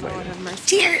do this later.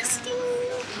 Cheers.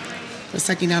 We're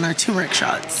sucking down our turmeric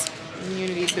shots.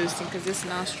 Immunity boosting because this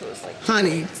nostril is like.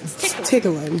 Honey, it's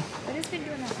tickling. But it's been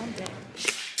doing that all day.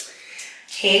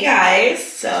 Hey guys,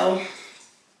 so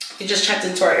we just checked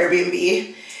into our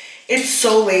Airbnb. It's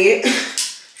so late.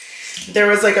 There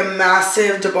was like a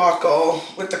massive debacle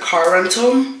with the car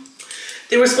rental.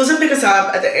 They were supposed to pick us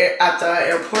up at the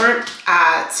airport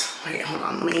at, wait, hold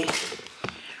on,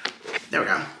 there we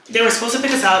go. They were supposed to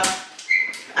pick us up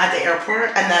at the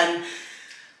airport and then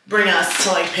bring us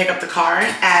to like pick up the car,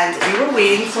 and we were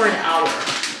waiting for an hour.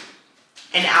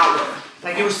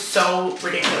 Like, it was so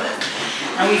ridiculous.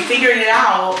 And we figured it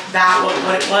out that what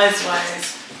it was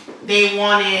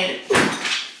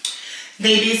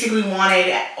they basically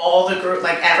wanted all the group,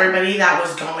 like everybody that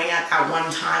was going at that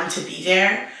one time to be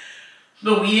there.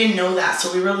 But we didn't know that,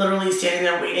 so we were literally standing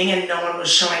there waiting and no one was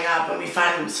showing up, and we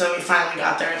finally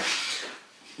got there.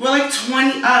 We're like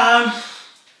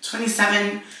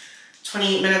 27,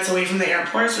 28 minutes away from the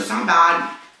airport, so it's not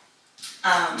bad.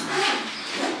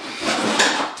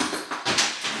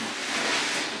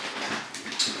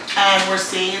 And we're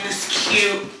staying in this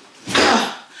cute,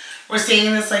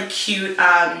 cute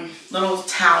little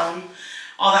town.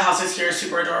 All the houses here are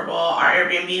super adorable. Our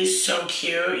Airbnb is so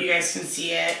cute. You guys can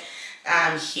see it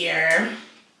here.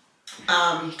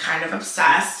 Kind of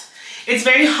obsessed. It's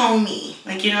very homey.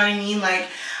 Like, you know what I mean? Like,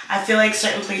 I feel like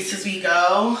certain places we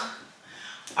go,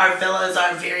 our villas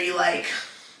are very like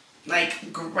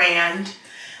grand,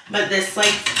 but this like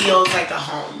feels like a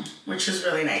home, which is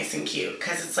really nice and cute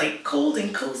because it's like cold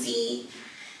and cozy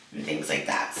and things like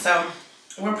that. So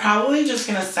we're probably just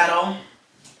gonna settle,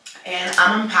 and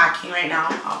I'm unpacking right now,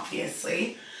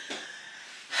 obviously.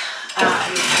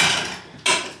 But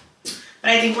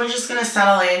I think we're just gonna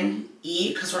settle in,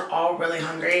 eat, because we're all really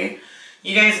hungry.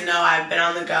 You guys know I've been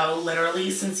on the go literally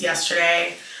since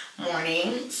yesterday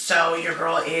morning, so your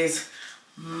girl is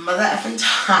mother effing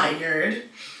tired.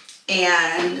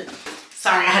 And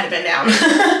sorry, I had to bend down.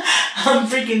 I'm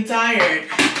freaking tired,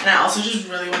 and I also just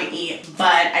really want to eat.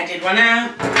 But I did want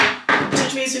to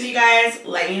touch base with you guys,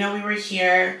 let you know we were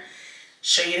here,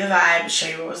 show you the vibe, show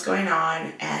you what was going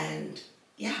on, and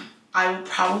yeah, I will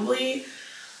probably.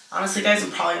 Honestly, guys,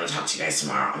 I'm probably gonna talk to you guys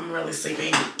tomorrow. I'm really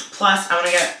sleepy. Plus, I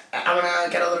wanna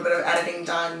get a little bit of editing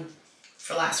done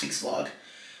for last week's vlog.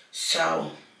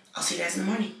 So I'll see you guys in the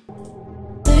morning.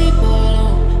 Sleep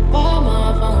alone, buy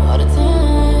my phone all the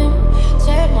time.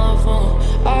 Check my phone,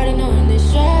 already knowing this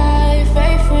drive.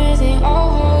 Fake friends and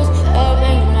old hoes, up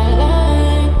in my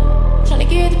line. Trying to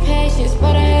get the patience,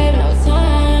 but I have no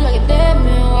time. Like a dead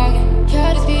man walking,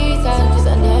 cut his feet silent, cause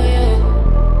I know you.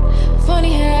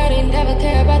 Funny how they never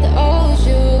care about the old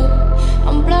you.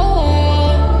 I'm blow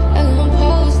up, like I'm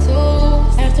supposed to.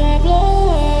 After I blow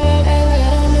up, act like I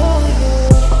don't know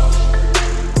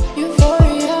you.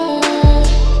 Euphoria,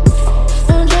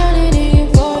 I'm drowning in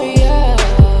euphoria.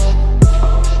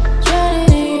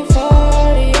 Drowning in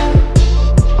euphoria.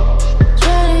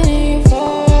 Drowning in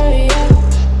euphoria.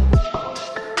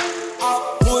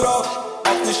 Put up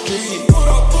off the street.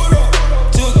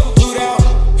 Took out,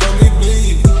 help me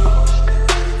bleed.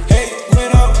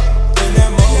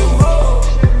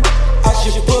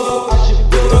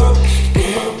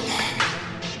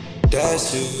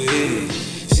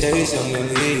 tell you something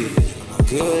to leave. I'm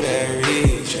good at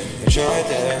reach. I tried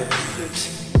that.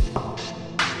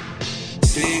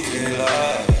 Secret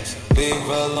lies. Leave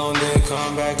alone, then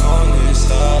come back on this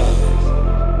side.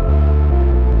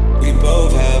 We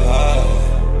both have high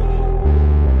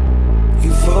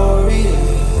euphoria.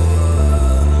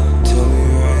 Tell me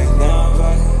right now if I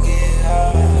can get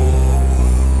high.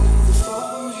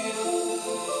 Euphoria.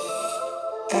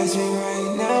 Ask me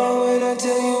right now when I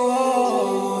tell you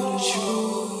all the truth.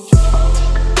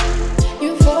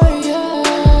 Euphoria.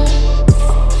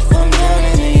 I'm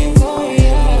drowning in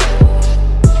euphoria.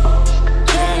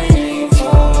 Drowning in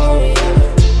euphoria.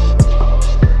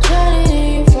 Drowning in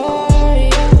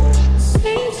euphoria.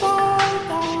 Sleep on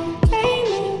down, came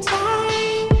in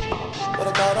time. But I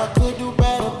thought I could do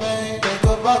better, babe. Think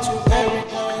about you every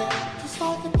day. Just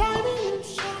like the diamond you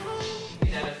shine.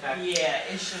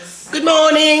 Yeah, it's just. Good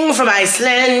morning from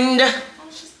Iceland. Oh,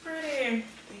 she's pretty.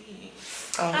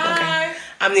 Oh, okay. Hi.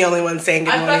 I'm the only one saying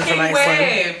good morning from Iceland.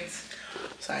 Waved.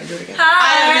 Sorry, do it again. Hi.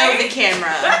 I don't know the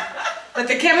camera. But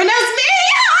the camera knows me.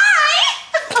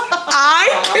 Hi.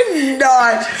 I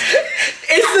cannot.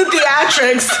 It's the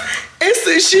theatrics. It's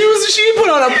the she put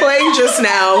on a play just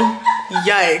now.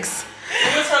 Yikes.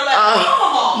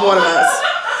 One of us.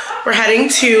 We're heading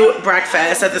to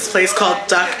breakfast at this place called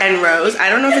Duck and Rose. I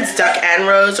don't know if it's Duck and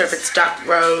Rose or if it's Duck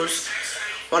Rose.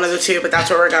 One of the two, but that's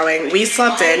where we're going. We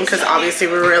slept in because obviously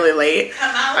we were really late.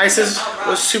 Isis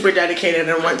was super dedicated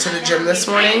and went to the gym this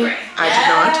morning. I did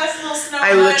not.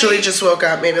 I literally just woke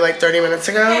up maybe like 30 minutes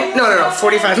ago. No,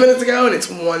 45 minutes ago, and it's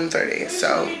 1:30.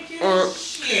 So,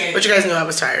 but you guys knew I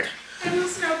was tired.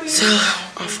 So,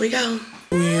 off we go.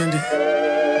 We end it.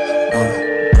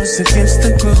 Us against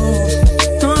the globe.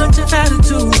 Don't let your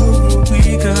attitude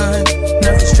we got.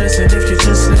 Never stressing if you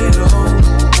just lay low.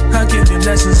 I give you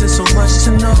lessons, it's so much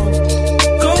to know.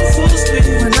 Go full speed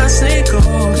when I say go.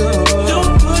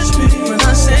 Don't push me when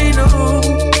I say no.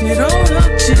 You don't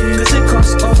look cheap, cause it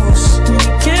costs O's. When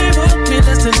you can't book me,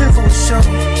 let's deliver a show.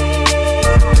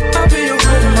 I'll be your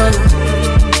role model.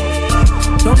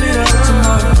 Don't need up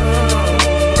tomorrow.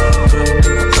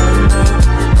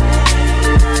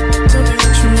 Tell me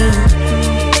what you mean.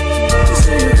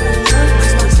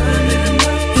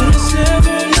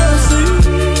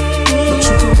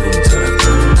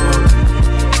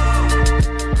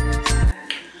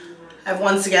 I've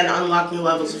once again unlocked new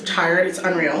levels of tired. It's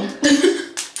unreal.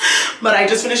 But I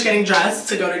just finished getting dressed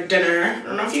to go to dinner. I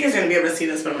don't know if you guys are gonna be able to see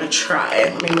this, but I'm gonna try.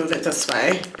 Let me move it this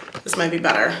way. This might be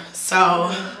better.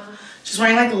 So, just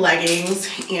wearing like leggings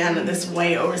and this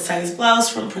white oversized blouse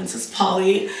from Princess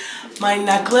Polly. My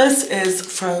necklace is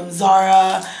from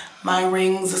Zara. My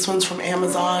rings, this one's from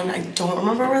Amazon. I don't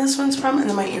remember where this one's from. And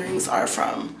then my earrings are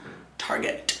from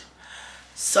Target.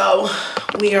 So,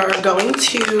 we are going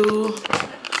to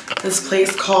this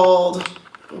place called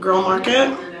Girl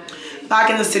Market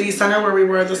back in the city center where we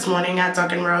were this morning at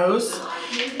Duck and Rose.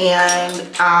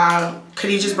 And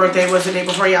Khadijah's birthday was the day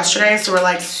before yesterday, so we're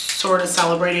like sort of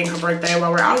celebrating her birthday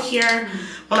while we're out here.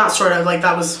 Well, not sort of, like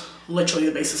that was literally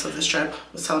the basis of this trip,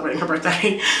 was celebrating her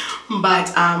birthday.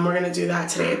 But we're gonna do that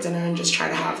today at dinner and just try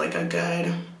to have like a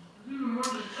good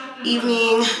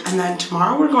evening. And then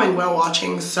tomorrow we're going whale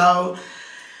watching, so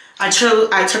I took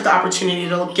the opportunity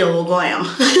to get a little glam.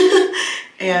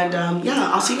 And yeah,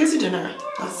 I'll see you guys at dinner.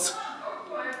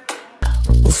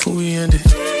 Before we end it.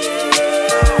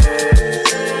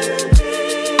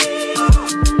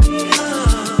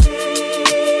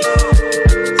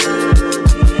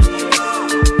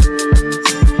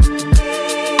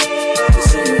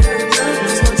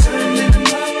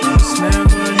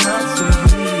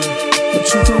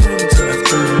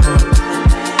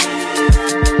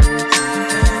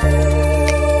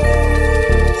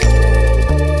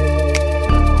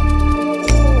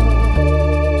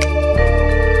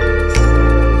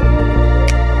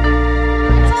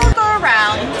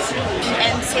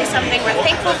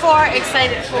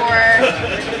 Excited for,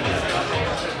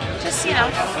 just, you know,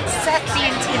 set the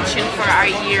intention for our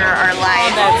year, our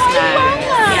life. Oh, that's nice.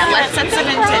 Yeah, let's set some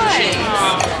intentions.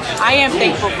 I am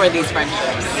thankful for these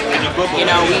friendships. You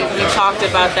know, we talked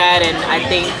about that, and I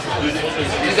think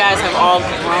you guys have all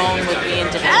grown with me in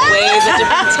different ways at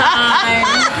different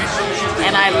times.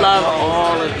 And I love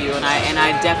all of you, and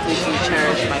I definitely do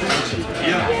cherish my friendships with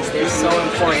you guys. They're so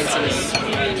important to me.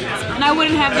 And I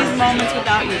wouldn't have these moments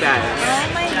without you guys.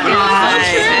 Oh my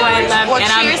God. Well,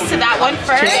 cheers to that one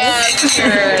first.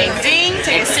 Cheers. Ding ding.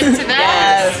 Take a sip to that.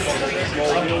 Yes.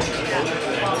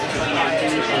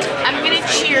 I'm gonna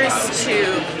cheers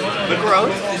to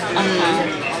growth.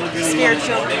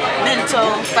 spiritual,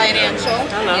 mental, financial.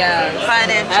 Hello. Yeah,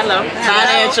 financial. Hello.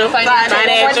 Financial.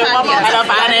 Financial. Hello,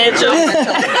 financial.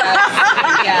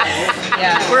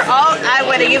 Yeah. We're all. I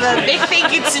want to give a big thank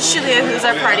you to Shulia, who's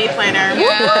our party planner.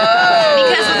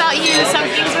 Because without you, some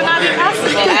things would not be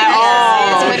possible at all.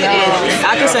 It's what it is.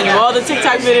 I can send you all the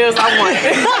TikTok videos I want.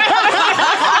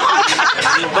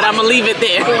 But I'm gonna leave it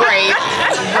there. Right.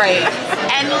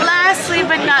 And lastly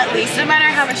but not least, no matter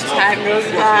how much time goes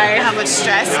by, how much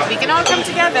stress, we can all come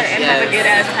together and have a good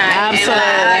ass time.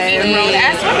 Absolutely. And grown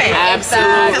ass women.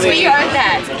 Absolutely. Because we are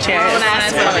that. Cheers. Grown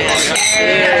ass women.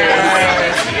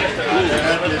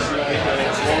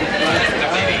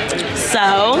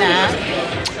 So,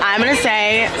 I'm gonna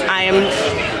say I am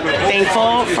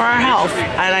thankful for our health,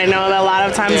 and I know that a lot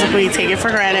of times we take it for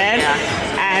granted,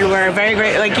 and we're very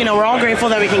great. Like, you know, we're all grateful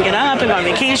that we can get up and go on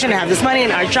vacation and have this money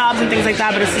and our jobs and things like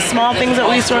that. But it's the small things that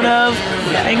we sort of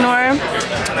ignore,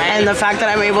 and the fact that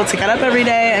I'm able to get up every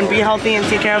day and be healthy and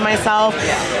take care of myself.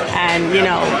 And you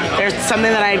know, there's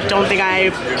something that I don't think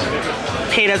I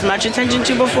paid as much attention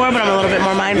to before, but I'm a little bit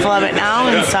more mindful of it now,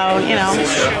 and so you know.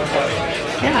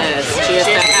 Yeah. Cheers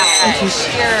to health.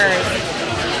 Cheers.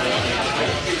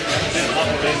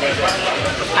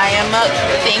 I am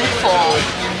thankful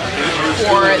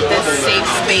for this safe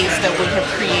space that we have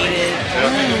created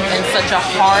in such a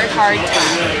hard time.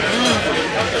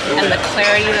 And the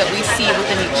clarity that we see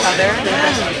within each other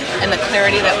and the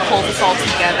clarity that pulls us all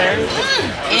together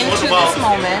into this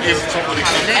moment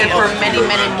and for many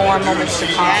more moments to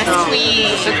come.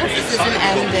 Because this is an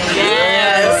ending.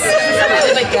 This is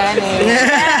the beginning.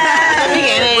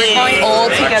 We're going all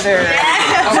together.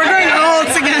 We're going all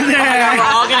together. We're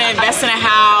all gonna invest in a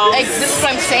house. Like, this is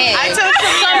what I'm saying. I told you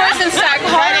Summer's in Sac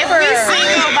Harbor. we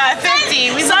single by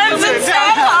 50. We Summer's in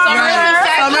Sac Harbor.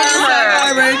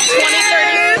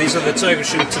 2030. These are the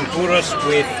xoxo tempuras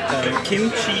with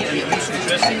kimchi and yuzu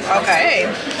dressing. Okay.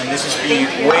 And this is the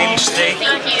whale steak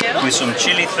with some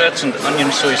chili threads and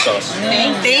onion soy sauce.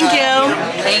 Thank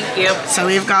you. So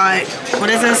we've got, what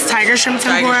is this? Tiger shrimp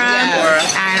tempura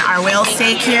and our whale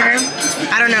steak here.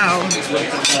 I don't know.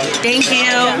 Thank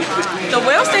you. The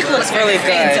whale steak looks really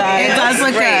good. It does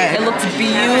look good. It looks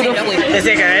beautifully. Is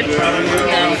it good?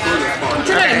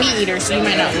 You're not a meat eater, so you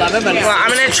might not love it, but well, I'm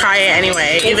gonna try it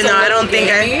anyway, even though I don't think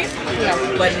I.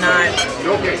 But not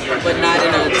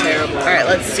in a terrible. All right,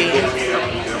 let's see. All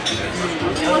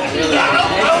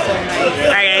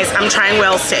right, guys, I'm trying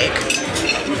whale steak.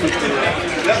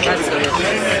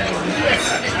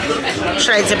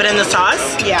 Should I dip it in the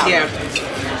sauce? Yeah.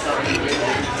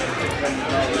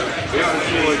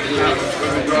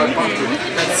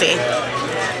 Let's see.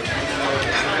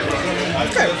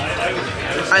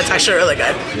 It's actually really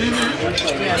good.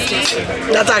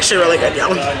 That's actually really good,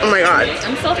 y'all. Oh my god.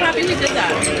 I'm so happy we did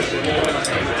that.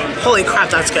 Holy crap,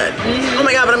 that's good. Oh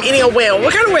my god, but I'm eating a whale.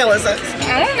 What kind of whale is this?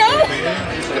 I don't know.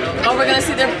 Oh, we're gonna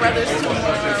see their brothers tomorrow.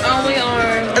 Oh, we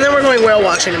are. And then we're going whale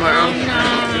watching tomorrow. Oh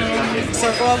no.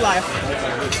 Circle of life.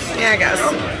 Yeah, I guess.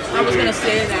 I was gonna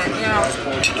say that, yeah.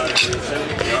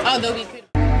 Oh, they'll be good.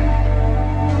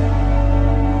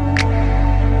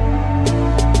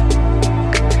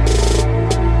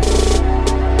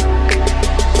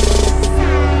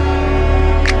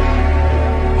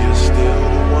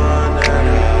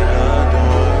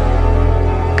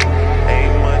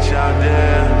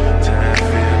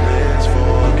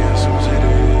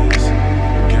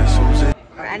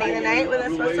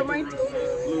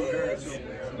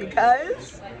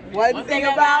 Because one thing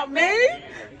about me,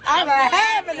 I'm a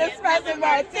having an espresso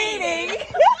martini.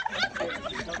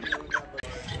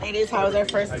 Ladies, how was our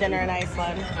first dinner in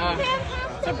Iceland?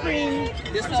 Supreme.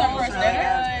 This was our first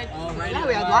dinner? No,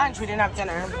 we had lunch. We didn't have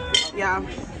dinner. Yeah.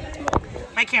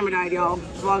 My camera died, y'all.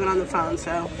 Vlogging on the phone,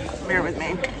 so bear with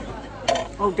me.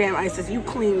 Oh, damn, Isis, you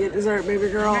cleaned your dessert, baby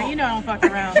girl. Now you know I don't fuck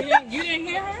around. You didn't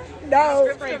hear her? No.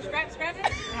 Scrap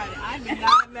it? I did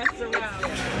not mess around.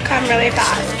 Come really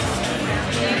fast.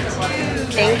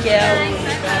 Thank you.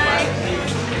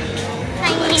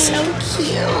 You're so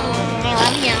cute. I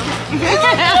love you.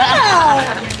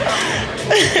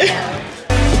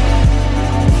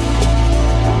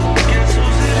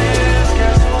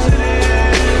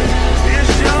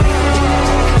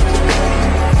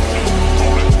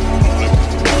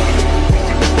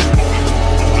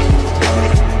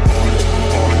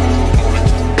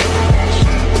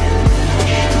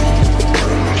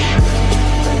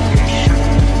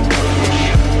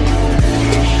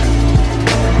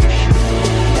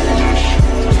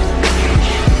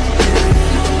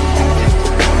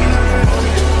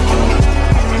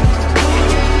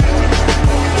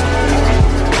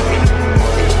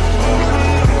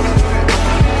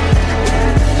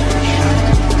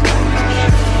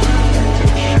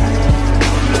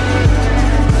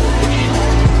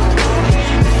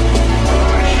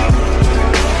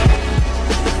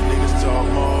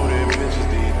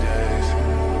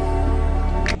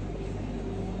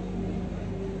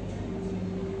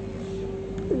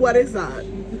 What is that?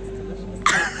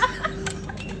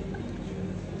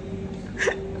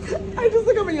 I just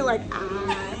look over and you're like,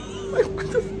 ah. Like,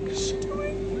 what the fuck is she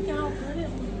doing? Look how good it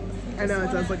looks. I know,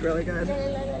 it does look really good.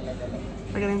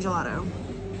 We're getting gelato.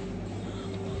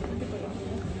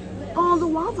 Oh, the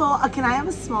waffle. Can I have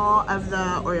a small of the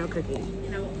Oreo cookie?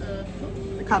 No,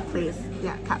 the cup, please.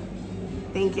 Yeah, cup.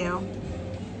 Thank you.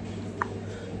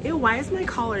 Ew, why is my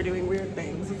collar doing weird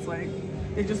things? It's like,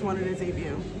 they just wanted to save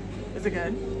you. Is it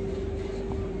good?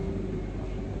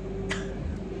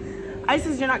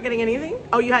 Isis, you're not getting anything?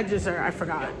 Oh, you had dessert. I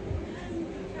forgot.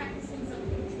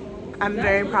 I'm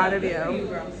very proud of you.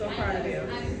 I'm so proud of you.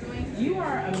 You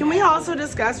are amazing. Can we also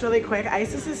discuss really quick?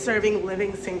 Isis is serving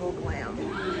living single glam.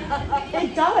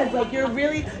 It does. Like, you're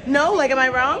really... No? Like, am I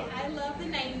wrong? I love the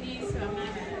 90s, so I'm not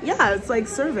mad. Yeah, it's like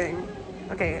serving.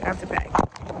 Okay, I have to pay.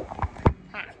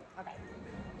 Okay.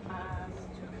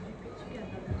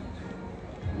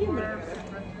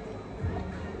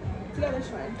 Together,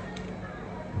 sure.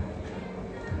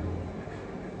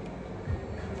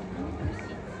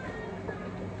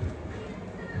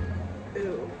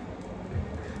 Ooh.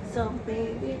 So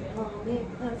baby, hold me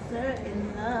closer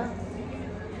in love.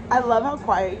 I love how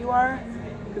quiet you are,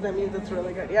 because that means it's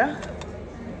really good, yeah?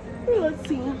 Hey, let's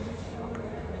see.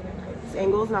 This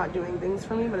angle's not doing things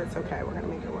for me, but it's okay. We're gonna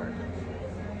make it work.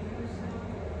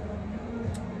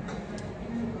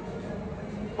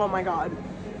 Oh my god.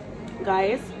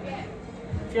 Guys,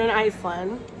 if you're in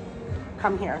Iceland,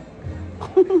 come here.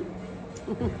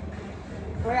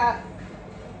 We're at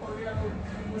Oreo.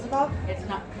 What's it called? It's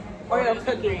not Oreo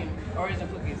cookie. Oreos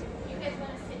and cookies. You guys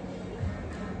want to sit?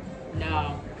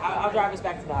 No. I'll drive us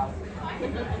back to the house. I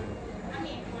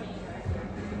mean,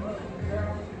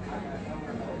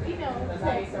 you know,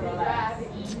 drive.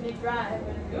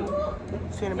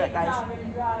 See you in a bit, guys.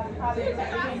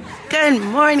 Good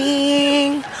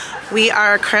morning. We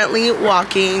are currently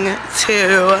walking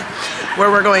to where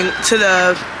we're going, to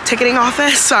the ticketing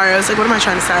office. Sorry, I was like, what am I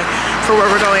trying to say? For where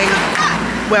we're going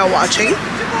whale watching.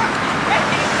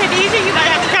 Khadijah, you gotta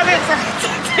have to come in for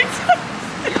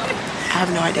I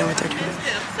have no idea what they're doing.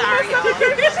 Sorry,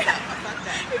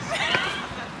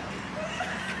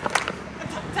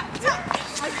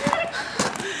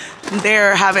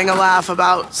 They're having a laugh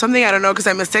about something, I don't know, because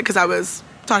I missed it because I was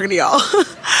talking to y'all.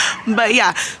 But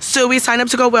yeah, so we signed up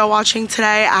to go whale watching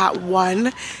today at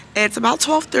 1. It's about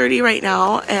 12:30 right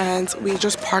now, and we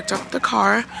just parked up the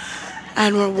car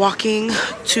and we're walking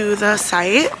to the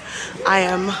site. I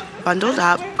am bundled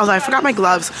up, although I forgot my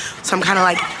gloves, so I'm kind of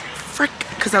like, frick,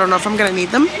 because I don't know if I'm gonna need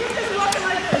them.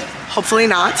 Hopefully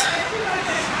not.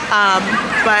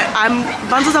 But I'm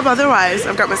bundled up otherwise.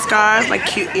 I've got my scarf, my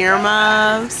cute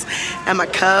earmuffs, and my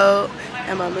coat,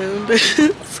 and my moon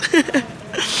boots.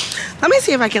 Let me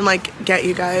see if I can like get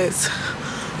you guys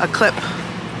a clip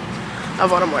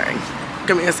of what I'm wearing.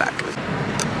 Give me a sec.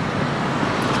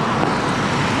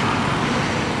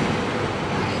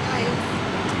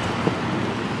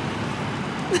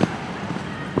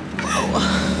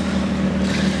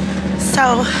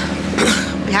 So,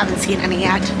 we haven't seen any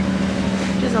yet.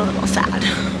 Just a little sad.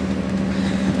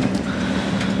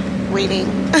 Waiting.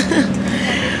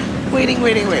 waiting.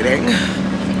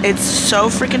 It's so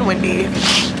freaking windy.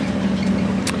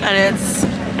 And it's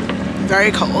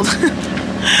very cold.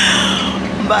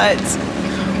 But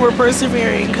we're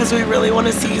persevering because we really want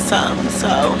to see some.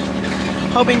 So,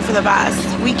 hoping for the best.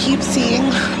 We keep seeing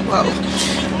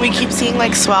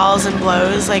like swells and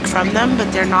blows like from them,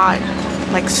 but they're not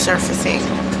like surfacing.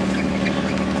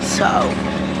 So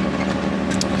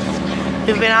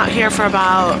we've been out here for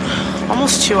about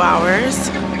almost 2 hours,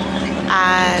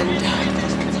 and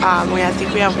I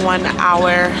think we have 1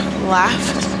 hour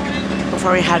left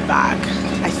before we head back,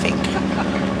 I think.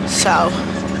 So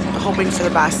hoping for the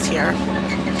best here,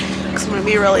 because I'm gonna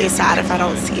be really sad if I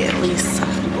don't see at least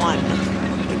one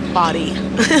body.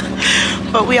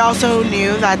 But we also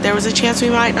knew that there was a chance we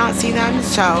might not see them,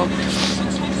 so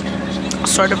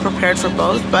sort of prepared for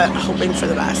both, but hoping for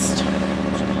the best.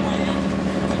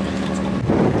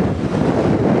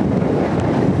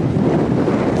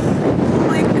 Oh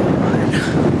my god.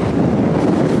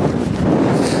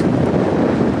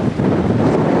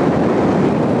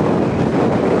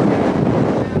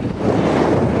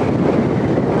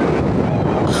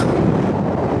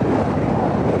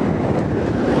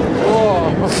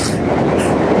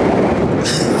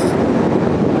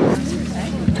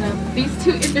 These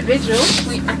two individuals,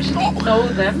 we actually know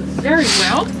them very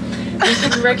well. You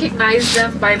can recognize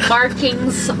them by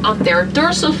markings on their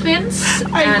dorsal fins.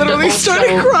 I and literally also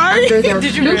started crying. under their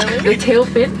Did you fluke, really? the tail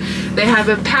fin. They have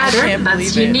a pattern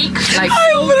that's unique. Like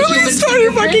I literally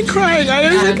started fucking crying.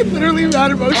 I was like literally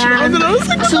that emotional. And then I was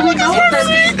like, so we know that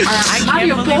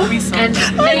Mariupol and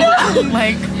Leila,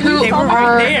 Like, who they were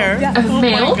are right there. a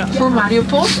male for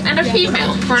Mariupol and a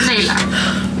female for Leila.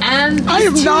 And these I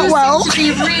am two not well.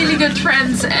 seem to be really good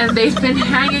friends, and they've been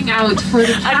hanging out for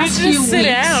the past few weeks. Sit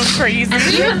down, crazy. And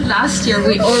even last year,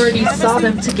 we already saw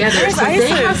them together. So they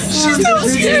have formed a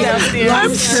really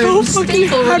I'm so fucking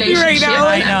stable happy right relationship. now.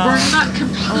 Like, We're not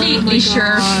completely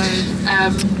sure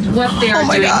what they are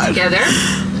doing together.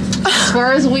 As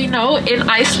far as we know, in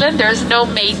Iceland, there's no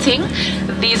mating.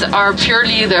 These are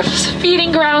purely the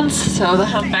feeding grounds, so the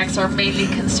humpbacks are mainly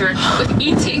concerned with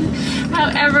eating.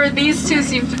 However, these two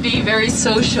seem to be very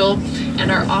social and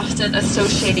are often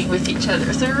associating with each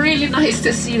other. So really nice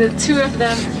to see the two of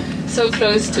them so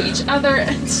close to each other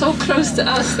and so close to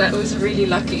us. That was really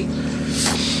lucky.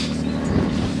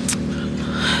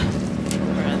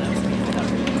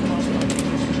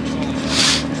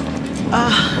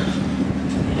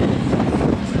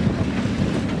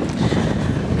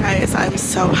 Guys, I'm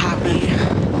so happy.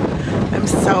 I'm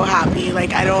so happy.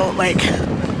 Like, I don't like,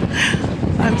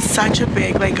 I'm such a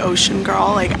big like ocean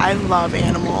girl. Like, I love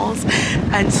animals,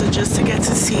 and so just to get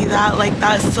to see that, like,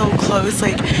 that's so close.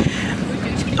 Like,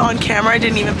 on camera I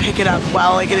didn't even pick it up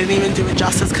well. Like, it didn't even do it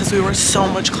justice because we were so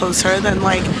much closer than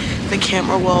like the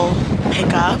camera will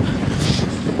pick up.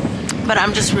 But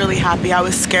I'm just really happy. I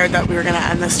was scared that we were gonna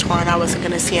end this tour and I wasn't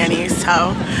gonna see any,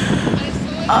 so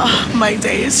my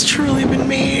day has truly been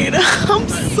made. I'm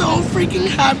so freaking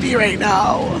happy right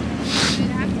now.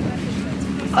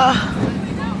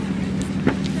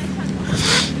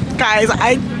 Guys,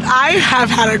 I have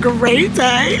had a great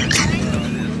day.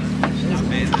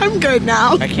 I'm good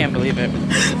now. I can't believe it.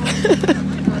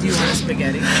 Do you want a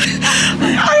spaghetti?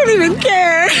 I don't even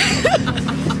care.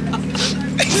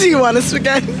 Do you want a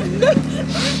spaghetti?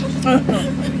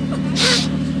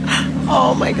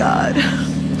 Oh my god.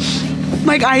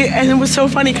 Like, and it was so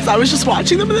funny because I was just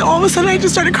watching them and then all of a sudden I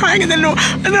just started crying, and then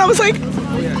I was like,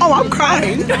 oh, I'm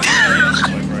crying.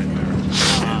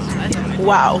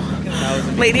 Wow.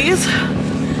 Ladies,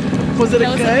 was it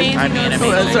good? Amazing. I mean,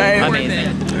 oh, that's right.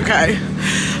 Amazing. Okay.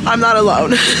 I'm not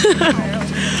alone.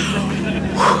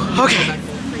 Okay.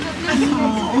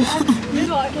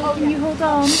 Can you hold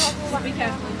on?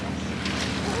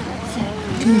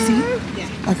 Can you see? Yeah.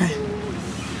 Okay.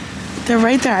 They're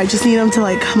right there. I just need them to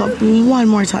like come up one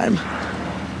more time.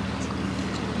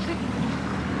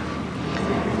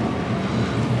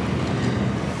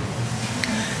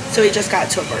 So we just got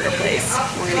to a burger place.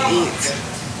 We're gonna eat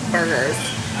burgers,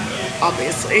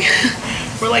 obviously.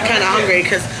 We're like kind of hungry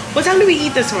because what time did we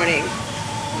eat this morning?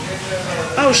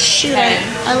 Oh shoot!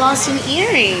 I lost an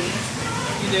earring.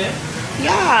 You did?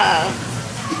 Yeah.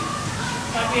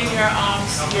 Might be in your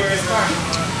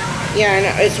scarf. Yeah, I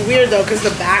know. It's weird though because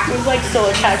the back was like still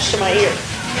attached to my ear.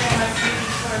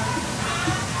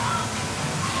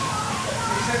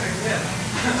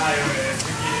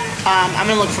 I'm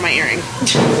gonna look for my earring.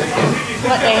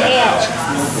 What the hell?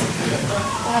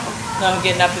 No,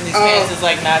 getting up in these pants is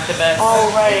like not the best. Oh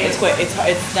right. It's quick. It's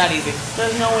not easy.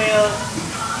 There's no way of.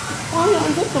 Oh, yeah,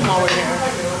 unzip them over here.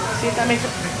 See if that makes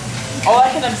it. All I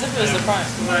can unzip is the front.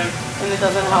 And it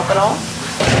doesn't help at all.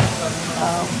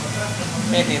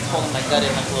 Maybe it's holding my gut in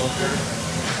like a little bit.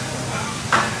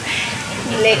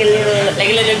 Like a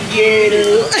little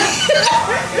girl.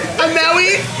 I'm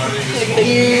Maui.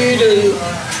 Girl.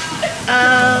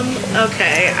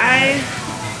 Okay,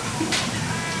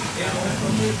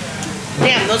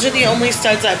 damn, those are the only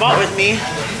studs I bought with me.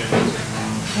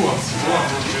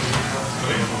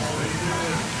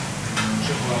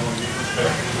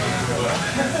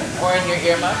 Or in your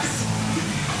earmuffs?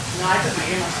 No, I took my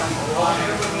earmuffs on the wall.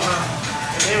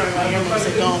 They were my earmuffs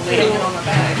are gone. They hanging on my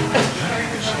bag.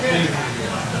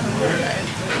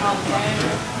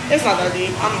 It's not that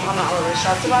deep. I'm not really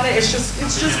stressed about it. It's just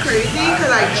crazy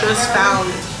because I just found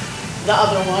the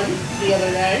other one the other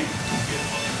day.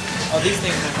 Oh, these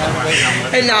things have been running away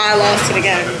from me. And now I lost it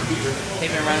again.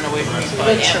 They've been running away from me for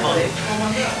Literally.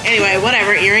 Anyway,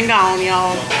 whatever. Earring gone,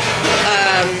 y'all.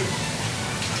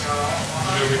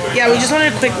 Yeah, we just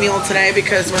wanted a quick meal today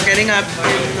because we're getting up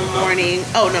in the morning.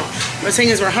 Oh no, what I'm saying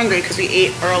is we're hungry because we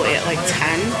ate early at like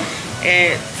 10.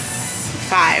 It's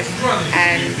 5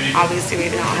 and obviously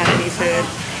we've not had any food.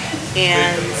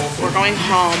 And we're going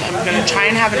home and we're gonna try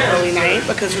and have an early night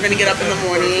because we're gonna get up in the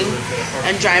morning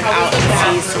and drive out and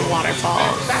see some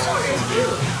waterfalls.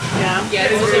 Yeah? Yeah,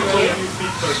 this is really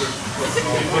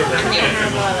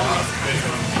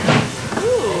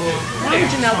Ooh,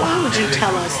 why would you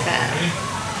tell us that?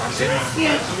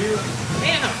 Yeah.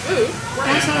 Man, no food.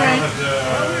 That's alright.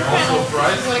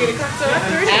 Want to get a cocktail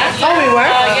after? Oh, we were?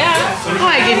 Yeah. Oh,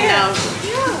 I didn't know.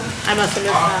 I must have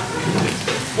missed that.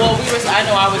 Well, I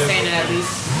know I was saying that at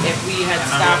least if we had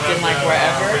stopped in like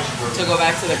wherever to go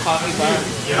back to the coffee bar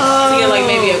to get like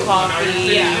maybe a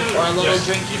coffee or a little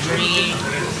drinky drink.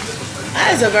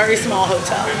 That is a very small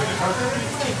hotel.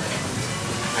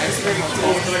 It's very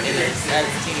cool. It's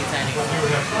teeny tiny.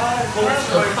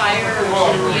 Fire.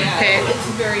 Okay. It's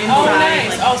very inside. Oh,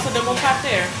 nice. Oh, so then we'll pop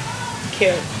there.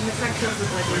 Cute.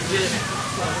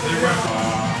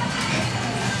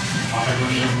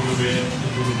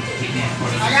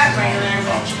 I got regular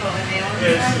vegetable.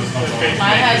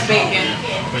 Mine has bacon.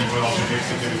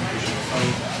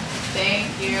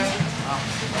 Thank you.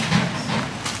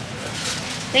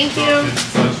 Thank you.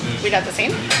 We got the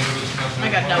same? I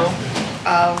got double.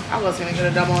 Oh, I was gonna get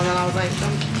a double and then I was like,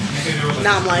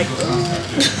 now I'm like,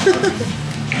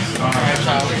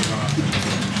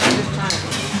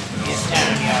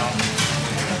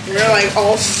 we're like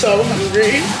all so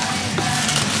hungry.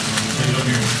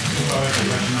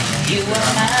 You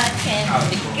are my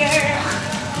candy girl.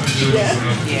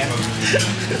 Yeah.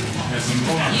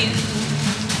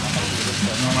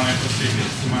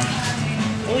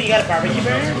 Oh, you got a barbecue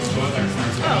burger?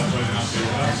 Oh,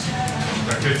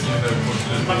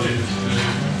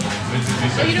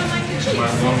 you don't like the cheese?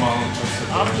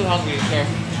 I'm too hungry to care. I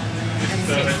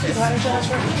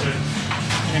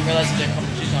didn't realize it didn't come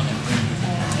with cheese on it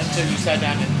until you sat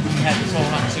down and had this whole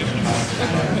conversation about it.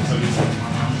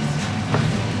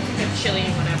 Get chili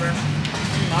and whatever.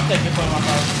 I'll take this one off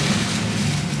my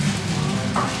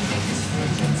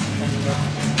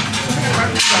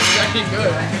It's actually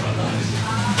good.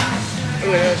 It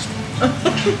is.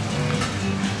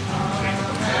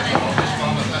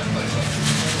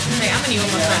 Hey, I'm gonna eat one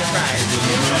more side of fries.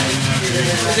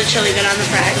 Is it chili good on the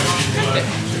fries?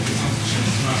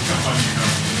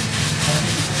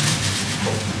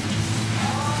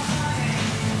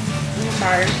 I'm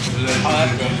sorry.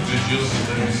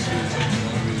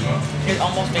 It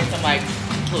almost makes them like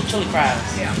little chili fries.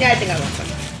 Yeah, I think I want some.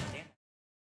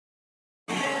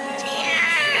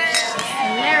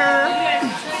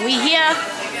 Hello. We here.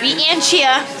 We in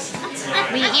here.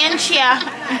 We in here.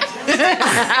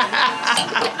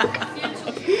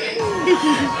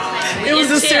 It was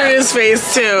a serious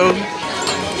face too.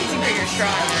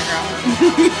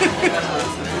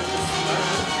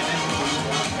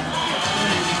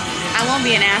 I won't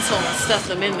be an asshole and stuff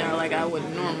them in there like I would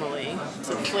normally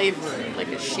to flavor it, like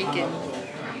a shaken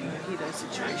burrito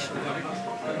situation.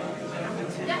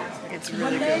 It's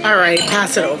really good. All right,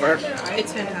 pass it over.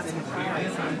 It's fantastic.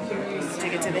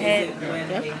 Take it to the head.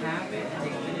 Yep.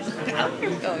 Oh, did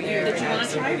you want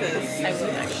to try this? I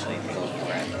would actually.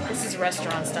 This is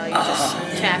restaurant style. You just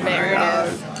tap it.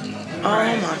 Oh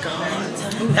my god.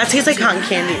 That tastes like cotton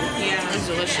candy. Yeah, it's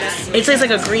delicious. It tastes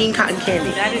like a green cotton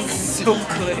candy. That is so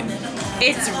good.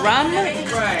 It's rum.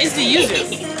 It's the yuzu.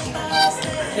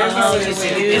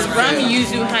 It's rum,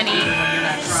 yuzu, honey,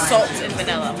 salt, and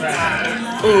vanilla.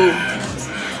 Ooh.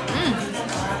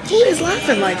 Who is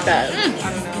laughing like that?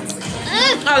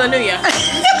 Hallelujah.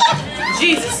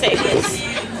 Jesus sake.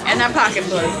 And that pocket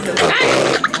blood.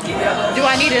 Do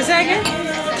I need a second?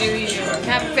 Do you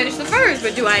haven't finished the first,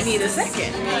 but do I need a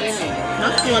second?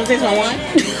 Huh? You want to taste my wine?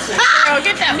 Girl,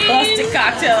 get that busted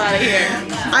cocktail out of here.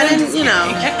 I didn't, you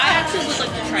know. I actually would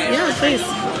like to try it. Yeah, please.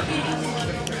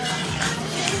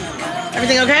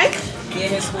 Everything okay? Yeah,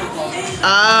 his food call.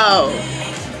 Oh.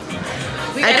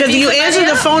 Because you answered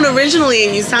the phone originally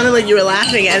and you sounded like you were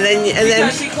laughing and then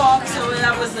Because she called, so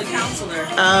that was the counselor.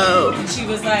 Oh. And she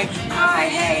was like, hi,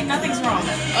 hey, nothing's wrong.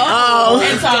 Oh.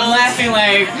 And so I'm laughing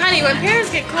like, honey, when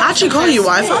parents get called. How'd she call you?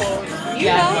 Wi-Fi?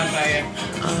 You know.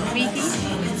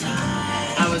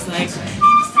 I was like,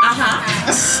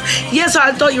 Yeah, so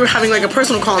I thought you were having like a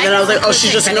personal call and then I was like, oh,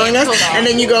 she's just ignoring us. And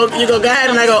then you go ahead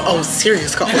and I go, oh,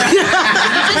 serious call.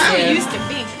 Just used to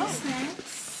being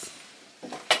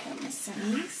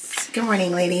Good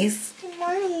morning, ladies. Good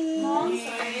morning.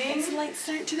 It's a late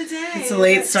start to the day. It's a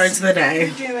late start to the day.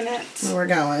 We're doing it. We're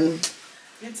going.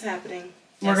 It's happening.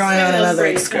 We're going on another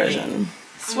excursion.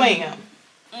 Swing them.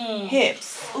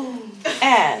 Hips.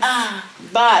 Ass.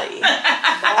 Body.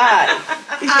 Eye.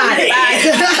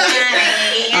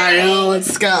 Alright,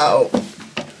 let's go.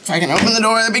 If I can open the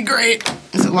door, that'd be great.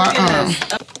 Is it locked?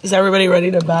 Is everybody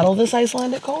ready to battle this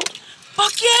Icelandic cold?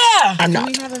 fuck yeah! I'm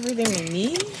not. Do we have everything we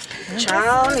need?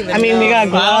 I mean, we got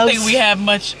gloves. I don't think we have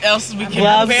much else we can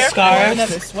gloves, prepare. scarves,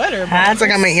 another sweater. hats. I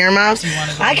got my earmuffs.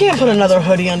 I can't put another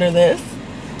hoodie under this.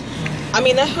 I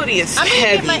mean, that hoodie is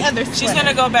heavy. My other She's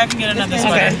gonna go back and get another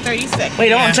sweater. Okay. 30 seconds. Wait,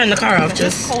 don't turn the car off.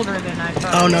 Just. It's colder than I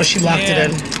thought. Oh no, she locked it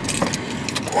in.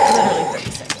 Literally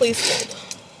 30 seconds. Please hold.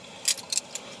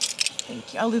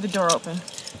 Thank you. I'll leave the door open.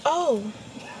 Oh.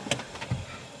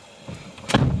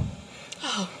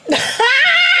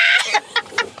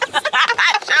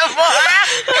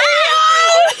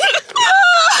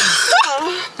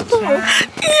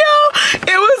 Yo,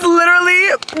 it was literally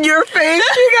your face.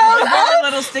 You got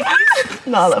little stickies?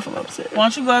 No, I left them upstairs. Why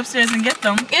don't you go upstairs and get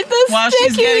them? Get the while stickies,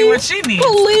 she's getting what she needs.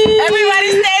 please. Everybody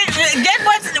stay. Get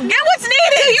what's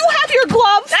needed. Do you have your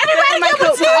gloves? Everybody get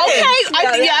what's needed.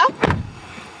 Okay. Yeah.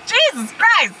 Jesus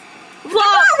Christ.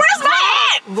 Vlog. Where's my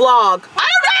hat? Vlog.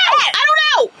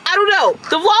 I don't know.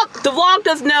 The vlog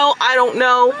does know. I don't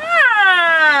know.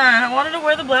 I wanted to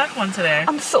wear the black one today.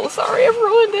 I'm so sorry. I've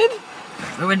ruined it.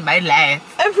 Ruined my life.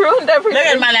 I've ruined everything. Look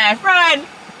at my life. Run.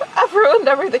 I've ruined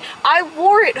everything. I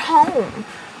wore it home.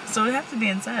 So it has to be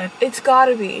inside. It's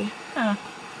gotta be. Huh.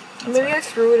 Maybe I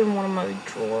threw it in one of my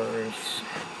drawers.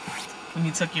 When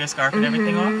you took your scarf and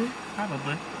everything off?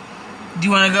 Probably. Do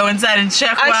you want to go inside and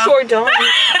check? I sure don't.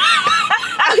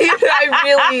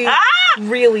 I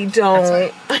really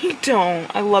don't. I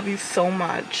don't. I love you so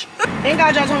much. Thank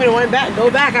God y'all told me to go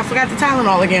back. I forgot the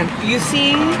Tylenol again. You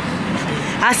see?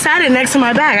 I sat it next to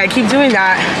my bag. I keep doing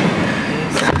that.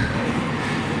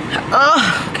 Oh,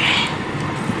 okay.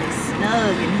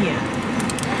 Snug in here.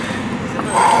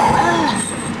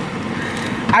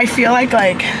 I feel like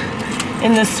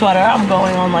in this sweater, I'm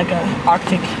going on like a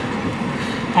Arctic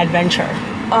adventure.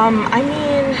 I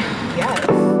mean, yes.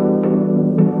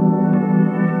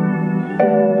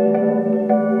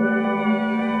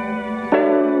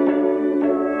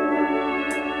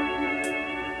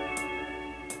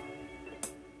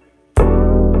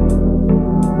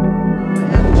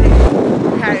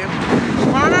 Okay,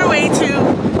 we're on our way to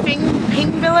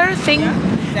Thingviller.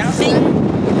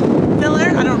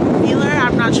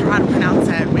 I'm not sure how to pronounce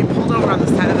it. We pulled over on the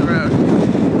side of the road.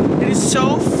 It is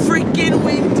so freaking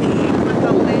windy, but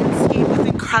the landscape is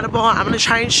incredible. I'm gonna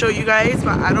try and show you guys,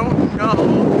 but I don't know.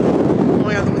 Oh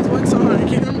my God, the wind's blowing so hard, I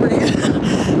can't even breathe.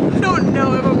 I don't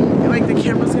know if the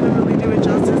camera's gonna really do it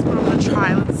justice, but I'm gonna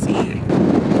try. Let's see.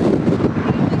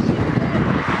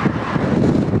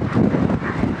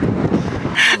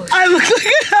 I look like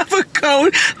I have a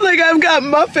cone, like I've got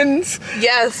muffins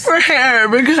for hair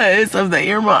because of the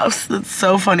earmuffs. That's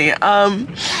so funny.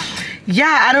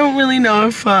 Yeah, I don't really know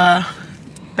if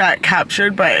that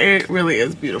captured, but it really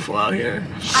is beautiful out here.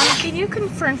 Can you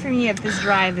confirm for me if this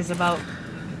drive is about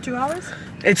 2 hours?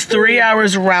 It's 3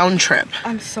 hours round trip.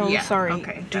 I'm so sorry.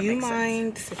 Okay, do you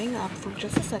mind sitting up for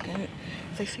just a second?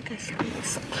 I think I threw my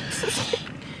sunglasses.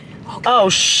 Oh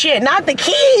shit, not the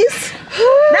keys!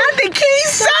 Not the keys!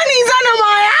 Sonny's under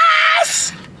my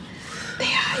ass!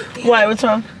 Why, what's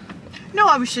wrong? No,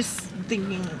 I was just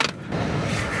thinking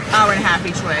hour and a half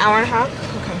each way. Hour and a half?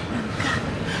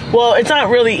 Okay. Well, it's not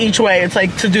really each way, it's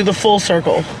like to do the full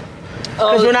circle.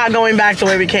 Because we're not going back the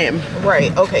way we came.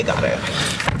 Right, okay, got it.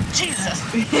 Jesus.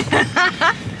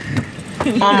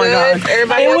 Oh my God.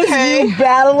 Everybody it okay? was you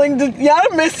battling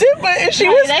y'all missed it, but she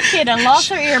was... That kid done lost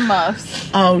her earmuffs.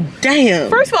 Oh, damn.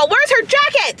 First of all, where's her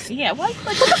jacket? Yeah, what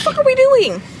the fuck are we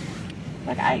doing?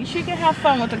 Like, she can have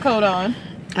fun with the coat on.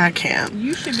 I can't.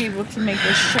 You should be able to make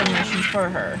this submission for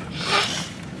her.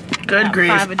 Good not grief.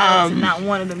 5 adults and not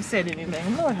one of them said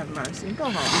anything. Lord have mercy. Go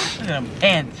home. Look at them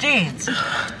and jeans.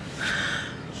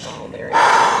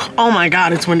 Oh my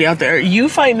God, it's windy out there. You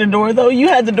fighting the door though? You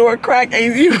had the door cracked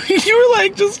and you were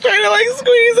like just trying to like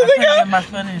squeeze it I get my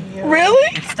foot in.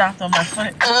 Really? It stopped on my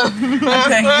foot.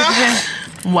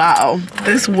 Wow,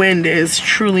 this wind is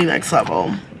truly next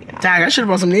level. Dang, I should have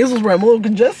brought some nasal spray. I'm a little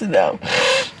congested now.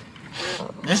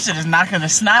 This shit is knocking the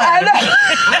snot out of me.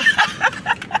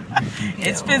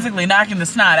 It's physically knocking the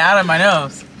snot out of my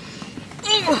nose.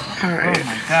 All right. Oh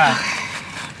my God.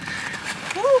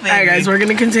 All right, guys, we're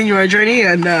gonna continue our journey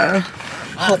and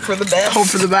hope for the best. Hope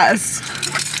for the best.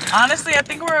 Honestly, I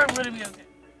think we're gonna be okay.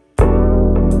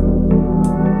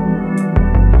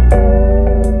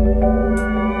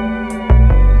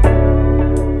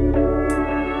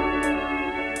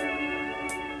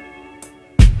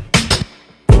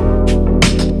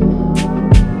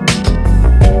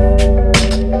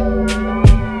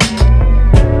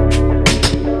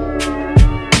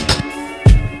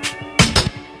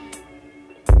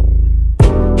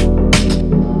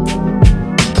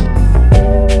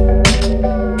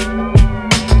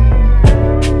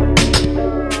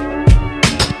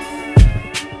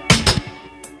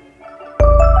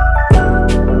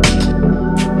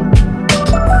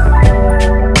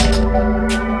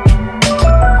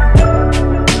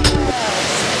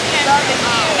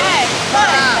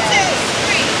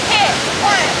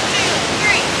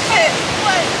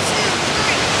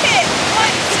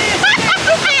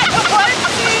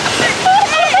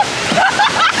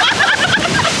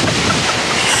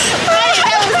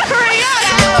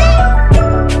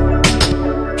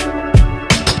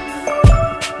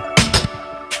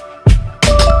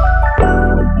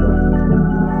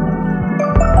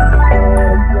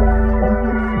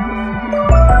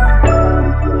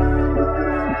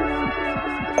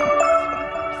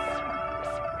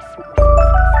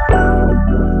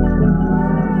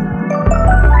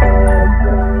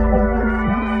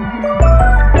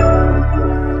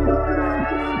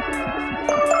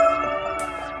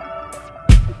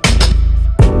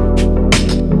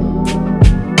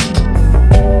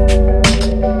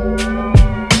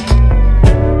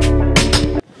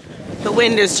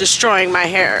 wind is destroying my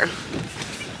hair.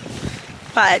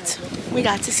 But we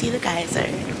got to see the geyser.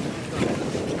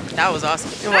 That was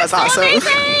awesome. It was awesome.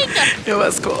 It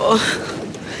was cool.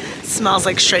 Smells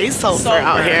like straight sulfur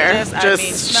out here. I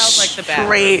mean, smells like the bathroom.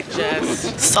 Straight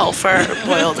Just sulfur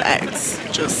boiled eggs.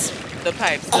 Just the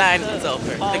pipes lined with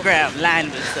sulfur. The ground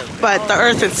lined with sulfur. But the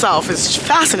earth itself is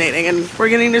fascinating, and we're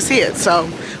getting to see it. So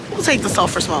we'll take the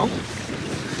sulfur smell.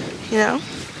 You know?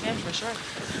 Yeah, for sure.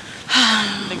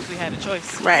 I don't think we had a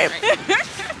choice. Right.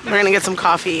 We're gonna get some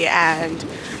coffee, and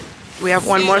we have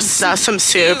one more stop, some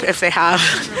soup if they have,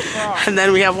 and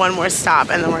then we have one more stop,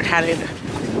 and then we're headed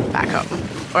back home.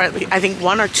 Or at least, I think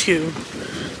 1 or 2,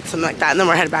 something like that, and then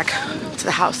we're headed back to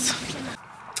the house.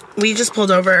 We just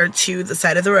pulled over to the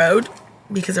side of the road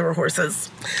because there were horses.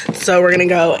 So we're gonna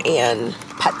go and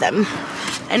pet them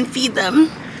and feed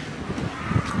them.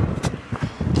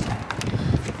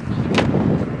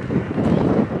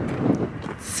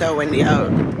 So windy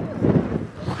out.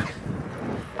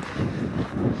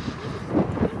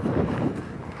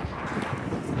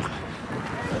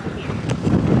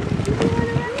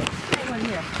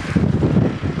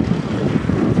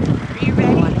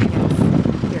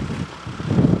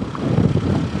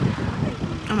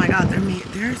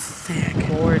 They're sick.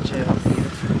 Gorgeous. Can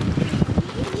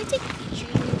you take a picture?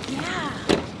 Yeah.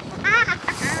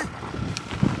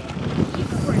 You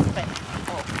can work, but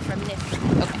from this.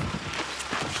 Okay.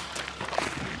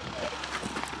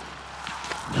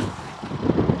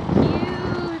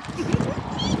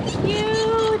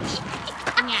 Huge.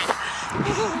 Yeah.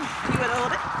 You want to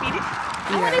hold it? Feed it?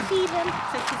 I want to feed him.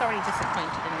 Since he's already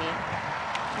disappointed in me.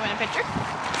 You want a picture?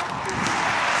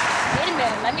 Wait a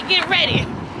minute. Let me get ready.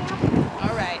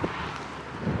 All right.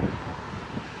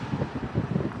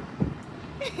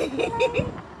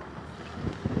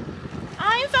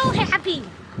 I'm so happy.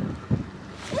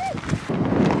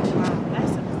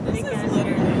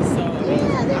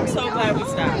 I'm so glad we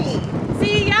stopped.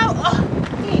 See y'all. Oh,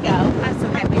 here you go. I'm so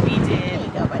happy we did. Here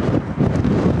you go, buddy.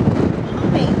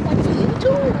 Mommy, what's you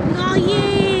too? Oh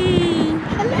yay!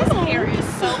 Hello. This hair is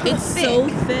so It's thick. so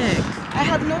thick. I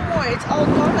have no more. It's all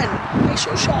gone. It's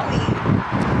so shawty.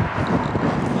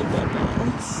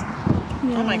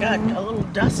 Oh my god, a little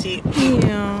dusty.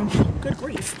 Yeah. Good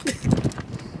grief.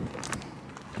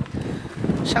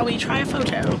 Shall we try a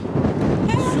photo?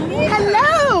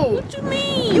 Hello! What you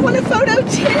mean? You want a photo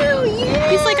too? Yeah!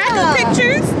 He's like, I got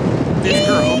pictures. This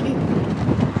girl.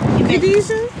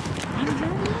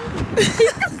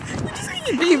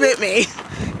 He bit me.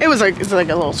 It's like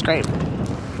a little scrape.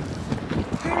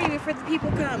 Hurry before the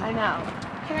people come. I know.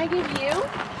 Can I give you?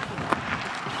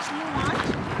 Do you want?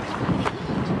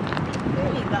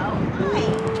 There you go. Hi.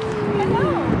 Hello.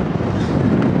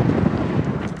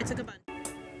 It took a bunch.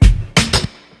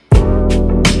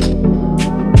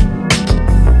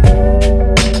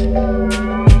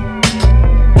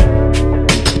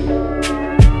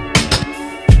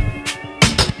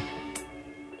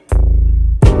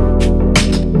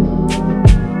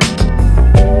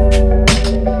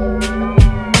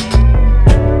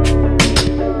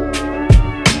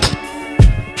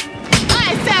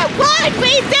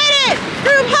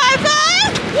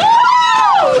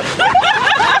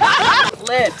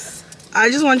 I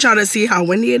just want y'all to see how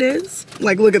windy it is.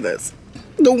 Like, look at this.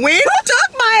 The wind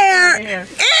took my hair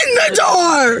in the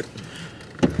door.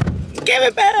 Give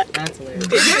it back. That's weird.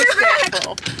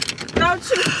 Disrespectful. Don't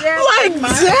you dare. Like,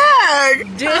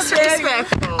 dang.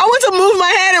 Disrespectful. I went to move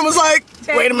my head and was like,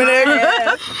 wait a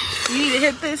minute. You need to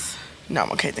hit this. No,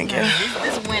 I'm okay, thank you.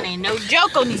 This wind ain't no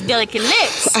joke on these delicate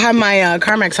lips. I have my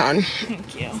Carmex on.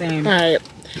 Thank you. Same. All right,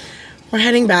 we're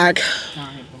heading back.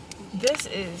 This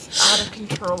is out of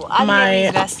control. I've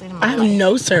I have life.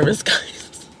 no service,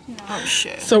 guys. Oh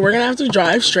shit. So we're gonna have to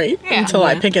drive straight until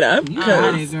I pick it up.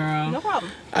 Girl. No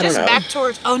problem. I don't Just know. back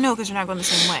towards. Oh no, because you're not going the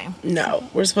same way. No,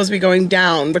 we're supposed to be going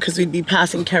down because we'd be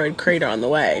passing Carrot Crater on the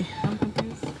way.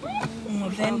 Well,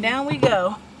 then down we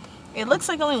go. It looks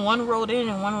like only one road in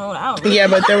and one road out. Yeah,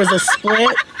 but there was a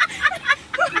split.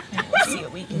 Let's see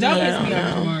what we can do.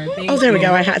 Oh, there we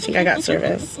go. I think I got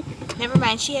service. Never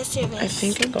mind, she has service. I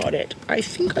think I got it. I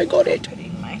think I got it.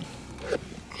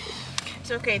 It's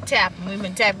okay, tap. We've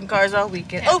been tapping cars all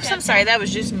weekend. Oops, I'm sorry, that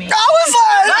was just me. I was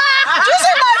like, just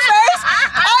in my face.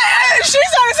 She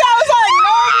started saying, I was like,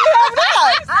 no, you have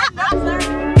not.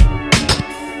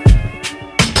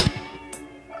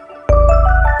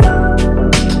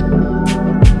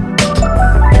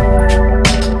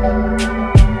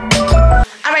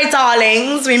 All right,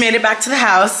 darlings, we made it back to the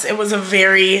house. It was a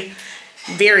very,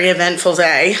 very eventful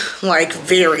day. Like,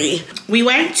 very. We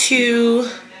went to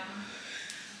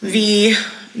the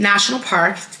national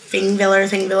park,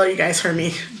 Thingviller. You guys heard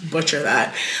me butcher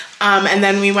that. And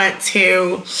then we went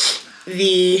to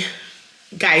the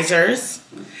geysers.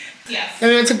 Yes. Then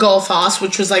we went to Gullfoss,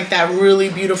 which was like that really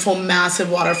beautiful,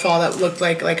 massive waterfall that looked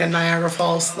like a Niagara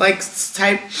Falls like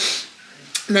type.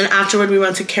 And then afterward, we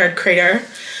went to Carrot Crater.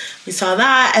 We saw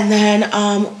that, and then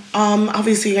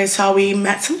obviously you guys saw we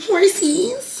met some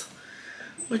horsies,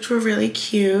 which were really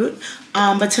cute.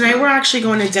 But tonight we're actually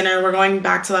going to dinner. We're going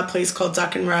back to that place called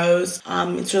Duck and Rose.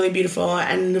 It's really beautiful,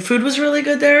 and the food was really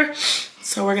good there.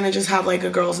 So we're gonna just have like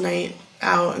a girls' night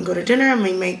out and go to dinner, and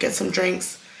we may get some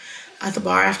drinks at the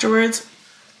bar afterwards.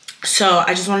 So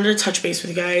I just wanted to touch base with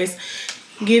you guys,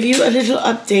 give you a little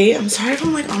update. I'm sorry if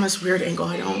I'm like on this weird angle.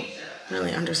 I don't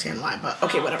really understand why, but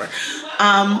okay, whatever.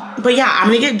 But yeah, I'm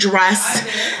gonna get dressed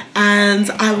and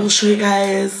I will show you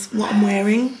guys what I'm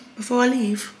wearing before I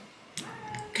leave.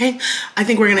 Okay, I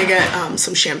think we're gonna get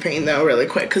some champagne though really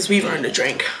quick because we've earned a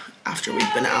drink after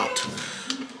we've been out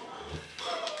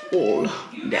all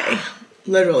day.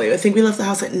 Literally, I think we left the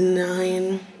house at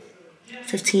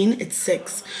 9:15. It's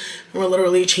 6 and we're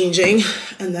literally changing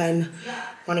and then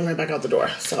running right back out the door.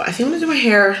 So I think I'm gonna do my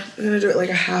hair. I'm gonna do it like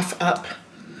a half up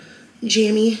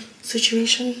jammy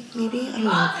situation, maybe. I don't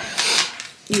know.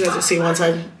 You guys will see once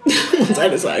I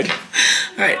decide.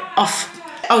 All right, off.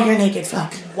 Oh, you're naked.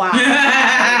 Fuck. Wow.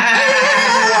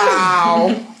 Wow.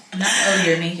 Not oh,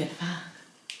 you're naked.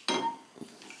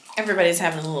 Everybody's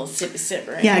having a little sippy sip,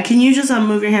 right? Yeah. Can you just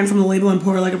move your hand from the label and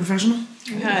pour like a professional?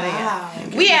 Wow.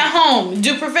 We at home.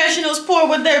 Do professionals pour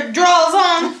with their drawers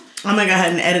on? I'm gonna go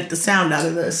ahead and edit the sound out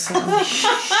of this.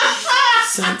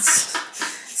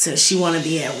 Since she want to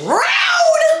be around.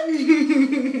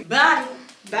 Body.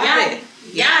 Yachty.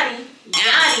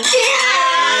 Yachty.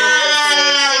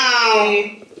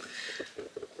 Yachty.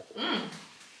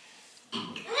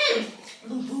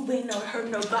 Boo ain't no hurt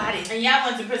nobody. And y'all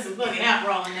want to put some fucking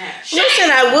Aperol in that.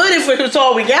 Listen, I would if it was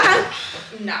all we got.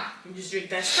 Nah, you just drink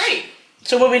that straight.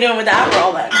 So what we doing with the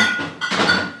Aperol then?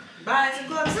 Buying some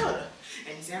club soda.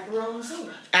 And it's Aperol and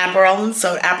soda. Aperol and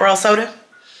soda. Aperol soda?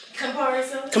 Campari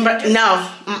soda? No.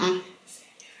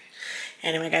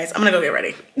 Anyway, guys, I'm gonna go get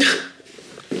ready.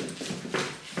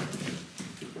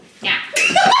 Yeah.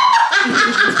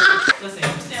 Listen,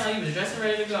 you sound like you was dressing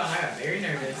ready to go, and I got very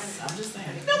nervous. I'm just saying.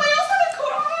 Nobody else had a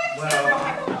coat on. Well,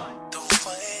 The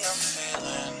way I'm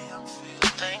feeling, the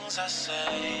things I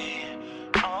say,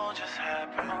 all just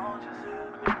happen.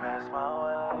 Pass my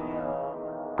way.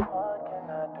 What can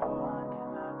I do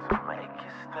to make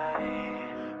you stay?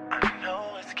 I know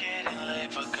it's getting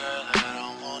late, but girl, I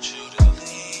don't want you to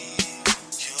leave.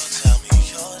 You tell me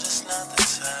you're just not the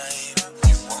type.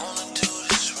 You wanna do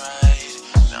this right.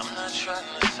 I'm not trying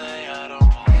to say I don't.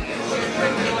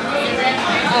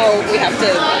 Oh, we have to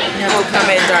come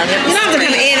in, darling. You don't have to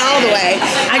come in all the way.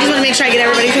 I just want to make sure I get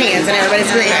everybody's hands and everybody's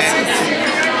glasses.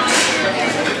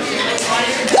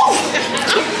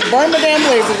 Burn the damn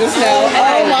laser just now.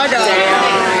 Oh my god.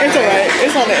 It's alright.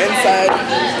 It's on the inside.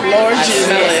 Lord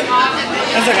Jesus.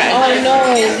 It's okay. Oh no.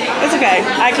 It's okay.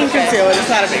 I can conceal it.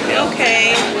 It's not a big deal.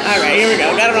 Okay. Alright, here we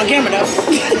go. Got it on camera though.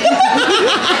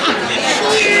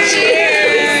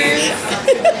 Cheers.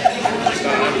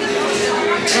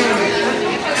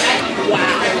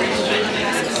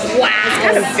 Wow. It's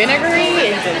kind of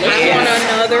vinegary and delicious. I want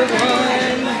another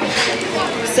one.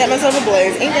 Set myself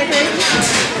ablaze. Ain't that crazy?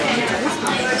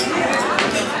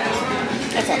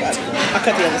 That's not bad. I'll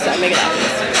cut the other side, make it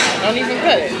obvious. Don't even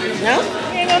cut it. No?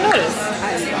 You ain't gonna notice.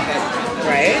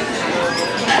 Right?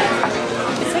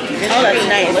 It's like Oh, that's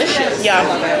nice. delicious. Yeah.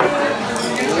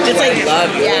 It's like,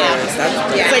 Love yours.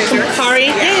 Yeah. It's like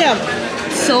Campari. Yeah.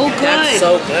 So good. That's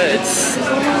so good.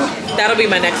 That'll be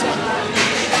my next one.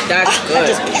 That's good. That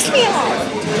just pissed me off.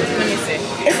 Let me see.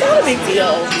 It's not a big deal.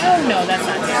 Oh no, that's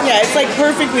not good. Yeah, it's like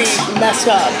perfectly messed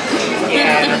up.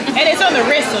 Yeah. And it's on the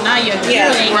wrist, so now you're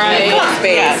feeling right.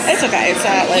 Space. Yeah, it's okay. It's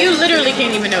not like You literally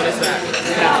can't even notice that.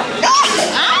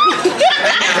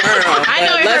 Girl, I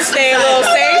know let's stay a little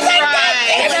safe.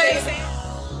 Right.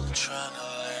 Trying to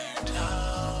lay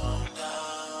down.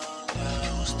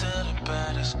 You're still the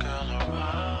baddest girl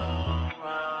around.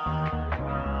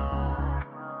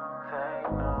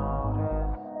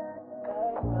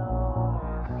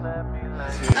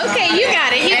 Okay, you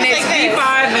got it. And it's B5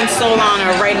 and Solon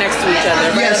are right next to each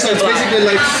other. Right Yeah, so it's basically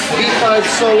like B5,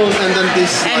 Solon, and then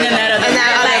this. And then that other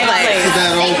place. So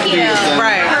they're all three of them.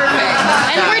 Right. Perfect.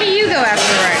 And where do you go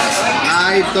afterwards?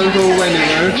 I don't go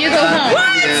anywhere. You go home.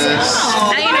 Yes.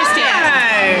 I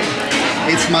understand.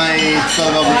 It's my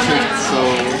 12-hour shift, so.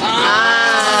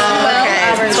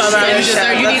 okay. 12 hours. So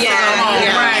you need to go home.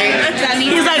 Right.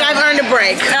 He's like, I've earned a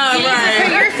break. Oh, right. Put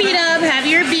your feet up, have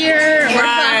your beer or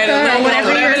vodka or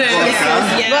whatever you're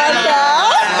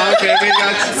Okay, we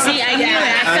got. See, I knew it.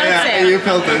 I felt Yeah, it. you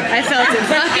felt it. I felt it.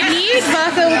 Vodka neat,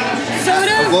 vodka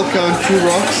soda. A vodka and 2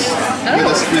 rocks with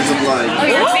a squeeze of lime. Oh,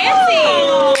 you're fancy.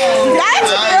 That's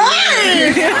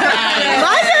good.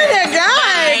 My kind of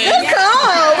guy. Good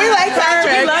call. We like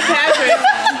Patrick. We love Patrick.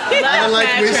 I don't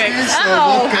like whiskey, so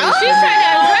Oh, vodka and she's trying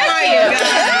to impress you.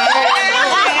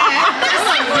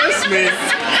 Kiss me.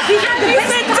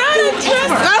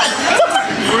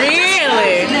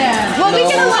 Really? Well, we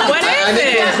can look. What I is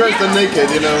need to it? impress them naked,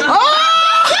 you know.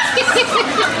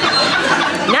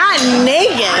 Not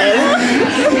naked.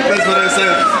 That's what I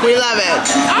said. We love it.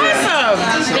 Awesome.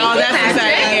 Oh, that's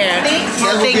exciting. Yeah.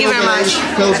 Thank you very much.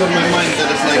 Feels on my mind that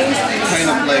it's like kind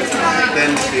of like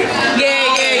dense here.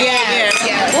 Yeah.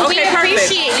 Well, Okay, we perfect.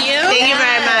 appreciate you. Thank you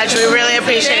very much. We really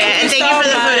appreciate it. And thank you for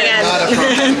the food again.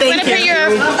 Thank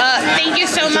you. Thank you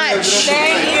so much.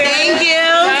 Thank you.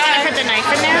 I put the knife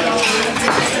in there.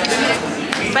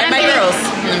 But My girls.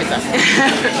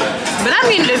 But I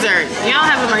mean dessert. Y'all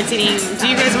have a martini. Do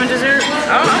you guys want dessert?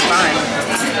 Oh, I'm fine.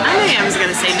 I knew I was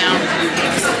gonna say no.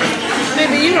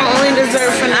 Maybe you're the only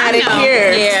dessert fanatic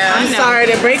here. Yeah, I'm sorry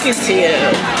to break it to you.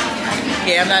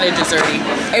 Yeah, I'm not a desserty.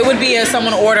 It would be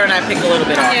someone order and I pick a little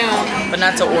bit off. Yeah. But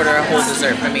not to order a whole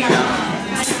dessert for me, no.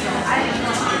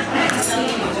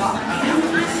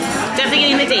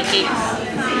 definitely getting the date cake.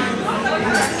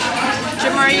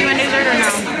 Jamar, are you in dessert or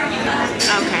no?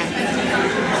 Okay.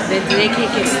 The date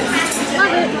cake is.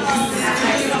 Love it.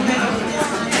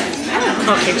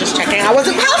 Okay, just checking. I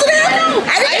wasn't positive.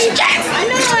 I didn't check. I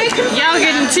know. Y'all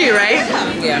getting 2, right?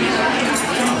 Yeah.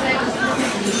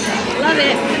 Love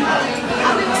it.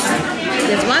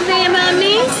 There's one thing about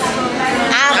me.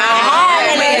 I'm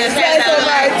having an espresso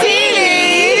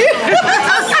martini.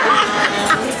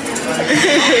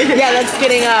 Yeah, that's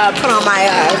getting put on my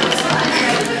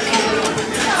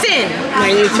my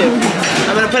YouTube.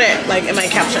 I'm gonna put it like in my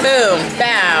caption. Boom.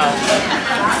 Bow.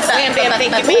 Bam, bam,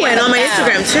 thank you. Ooh, and on my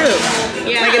Instagram too.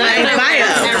 Yeah, like in my bio.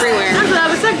 Everywhere. That's what I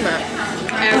was talking about.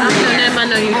 I'm on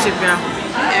no YouTube girl.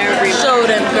 Everywhere. Show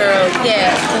them, girl.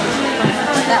 Yeah.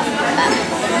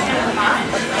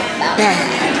 Bad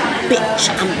bitch.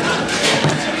 I'm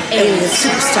alien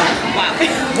superstar. Wow.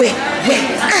 Wait.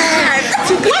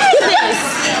 What is this?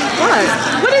 What?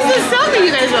 What is this song that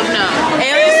you guys both know?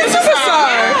 Alien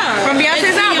Superstar. From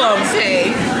Beyonce's album.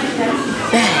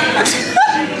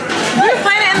 We were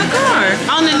playing it in the car.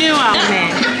 On the new album.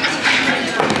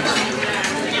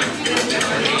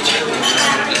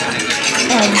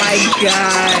 Oh my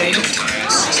god.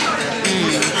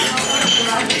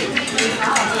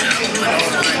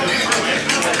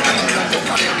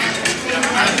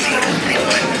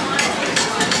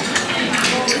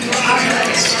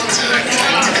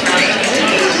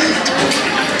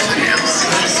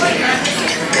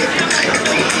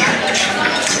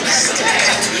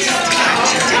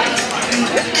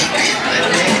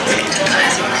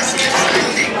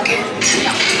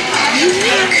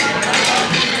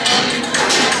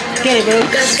 Get it, boo.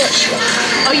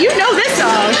 Oh, you know this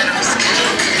song.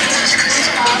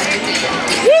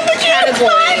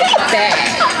 Category bad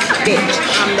bitch.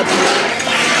 I'm the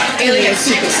Alien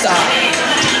superstar.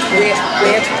 Whip.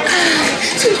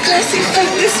 Too classy for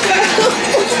this world.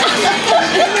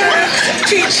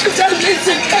 Treat you so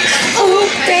little. Oh,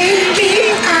 baby,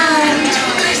 I'm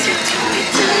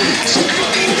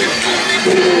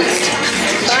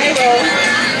viral.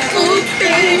 Oh,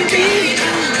 baby.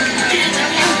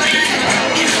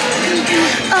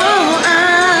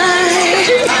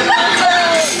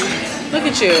 Look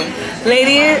at you.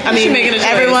 Ladies, I mean, making a choice.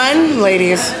 everyone,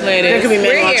 ladies. There could be men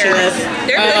We're watching here. this.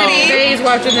 There could be. Days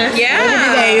watching this.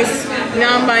 Yeah. Days.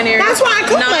 Non-binary. That's why I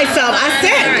cook myself. I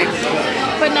said.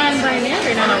 But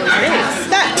non-binary, not always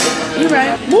days. That. You're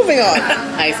right. Moving on.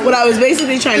 Isis. What I was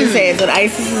basically trying to say is that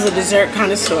Isis is a dessert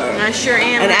connoisseur. I sure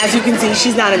am. And as you can see,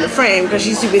 she's not in the frame because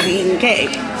she's too busy eating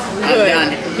cake. I'm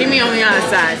done. Keep me on the other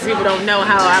side so people don't know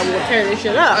how I will tear this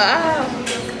shit up.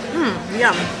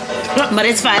 Yum. But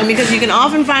it's fine because you can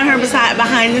often find her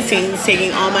behind the scenes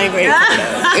taking all my great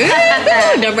photos.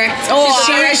 Director.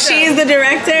 She's the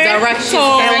director. Director.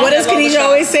 And what does Khadijah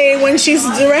always say when she's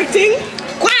directing?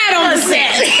 Quiet on the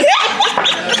set.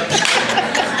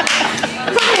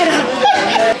 Quiet on.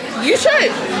 You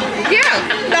should. Yeah.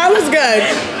 That was good.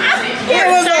 It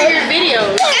was your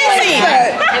videos.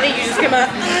 I think you just come up.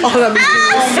 Oh, that was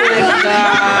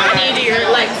I need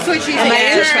your like switch these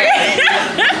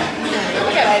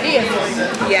We got ideas.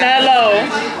 Yeah. Hello.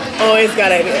 Always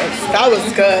got ideas. That was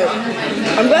good.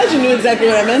 I'm glad you knew exactly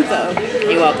what I meant, though.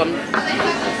 You're welcome.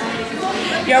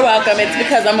 You're welcome. It's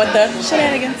because I'm with the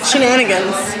shenanigans.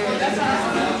 Shenanigans.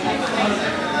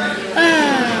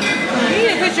 You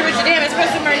need a picture with your damn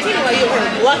espresso martini.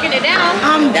 walking it down.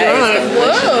 I'm drunk.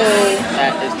 Whoa.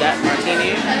 Is that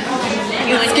martini?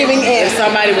 It's giving it. If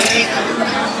somebody was...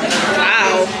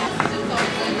 Wow.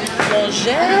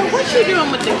 Bonjour. What you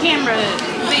doing with the camera?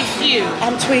 Face you.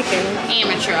 I'm tweaking.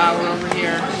 Amateur hour over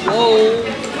here. Whoa.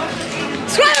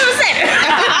 That's what I was saying.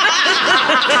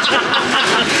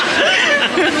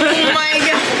 Oh my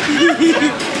god.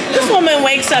 This woman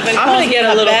wakes up and I'm calls gonna me get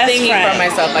a her little best thingy friend. for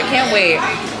myself. I can't wait.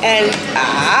 And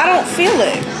I don't feel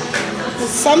it.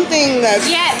 Something that's...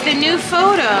 Yeah, the new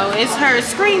photo is her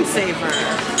screensaver.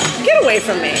 Get away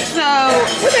from me. So...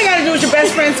 What they gotta do with your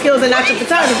best friend skills and not your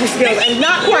photography skills and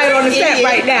not quiet on the set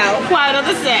right now? Quiet on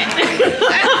the set.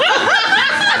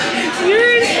 You're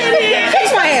an idiot.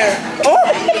 Fix my hair. Oh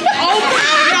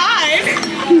my God.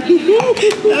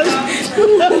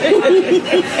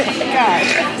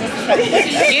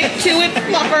 Get to it,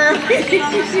 fluffer.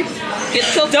 Get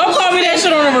to Don't call me that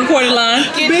shit on the recorded line.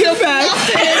 Get Big to fact.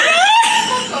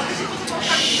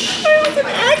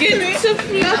 Get to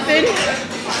fluffing.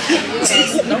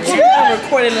 Don't call me on the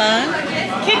recorded line.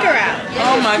 Kick her out.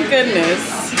 Oh my goodness.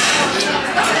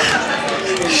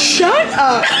 Shut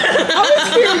up. I was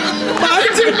here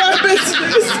minding my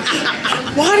business.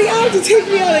 Why do you have to take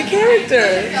me out of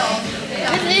character?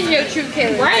 This is your true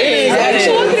character. Right. What are you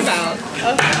talking about?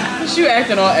 What's you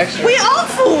acting all extra? We all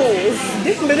fools.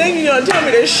 But then you gonna tell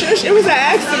me to shush. It was an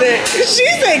accident. She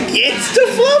said gets to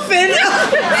fluffing. It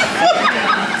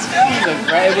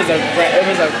was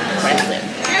aggressive.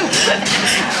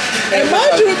 And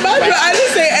mind you, I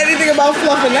didn't say anything about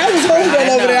fluffing. That was homegirl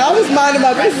over there. I was minding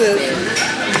my business.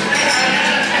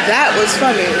 That was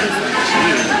funny.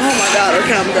 Oh my God,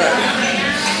 okay, I'm done.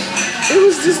 It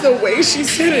was just the way she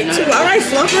said it too. All right,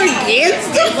 fluffer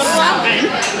against the fluffing.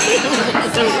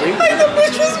 Like the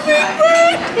bitch was big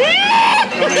bird.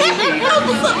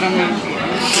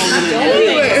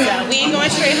 Anyway. We ain't going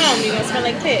straight home. You're gonna smell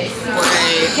like piss.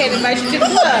 Can't invite you to the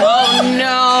club. Oh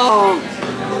no.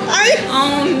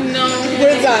 Oh no.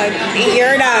 We're done.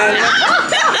 You're done.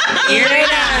 You're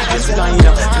done.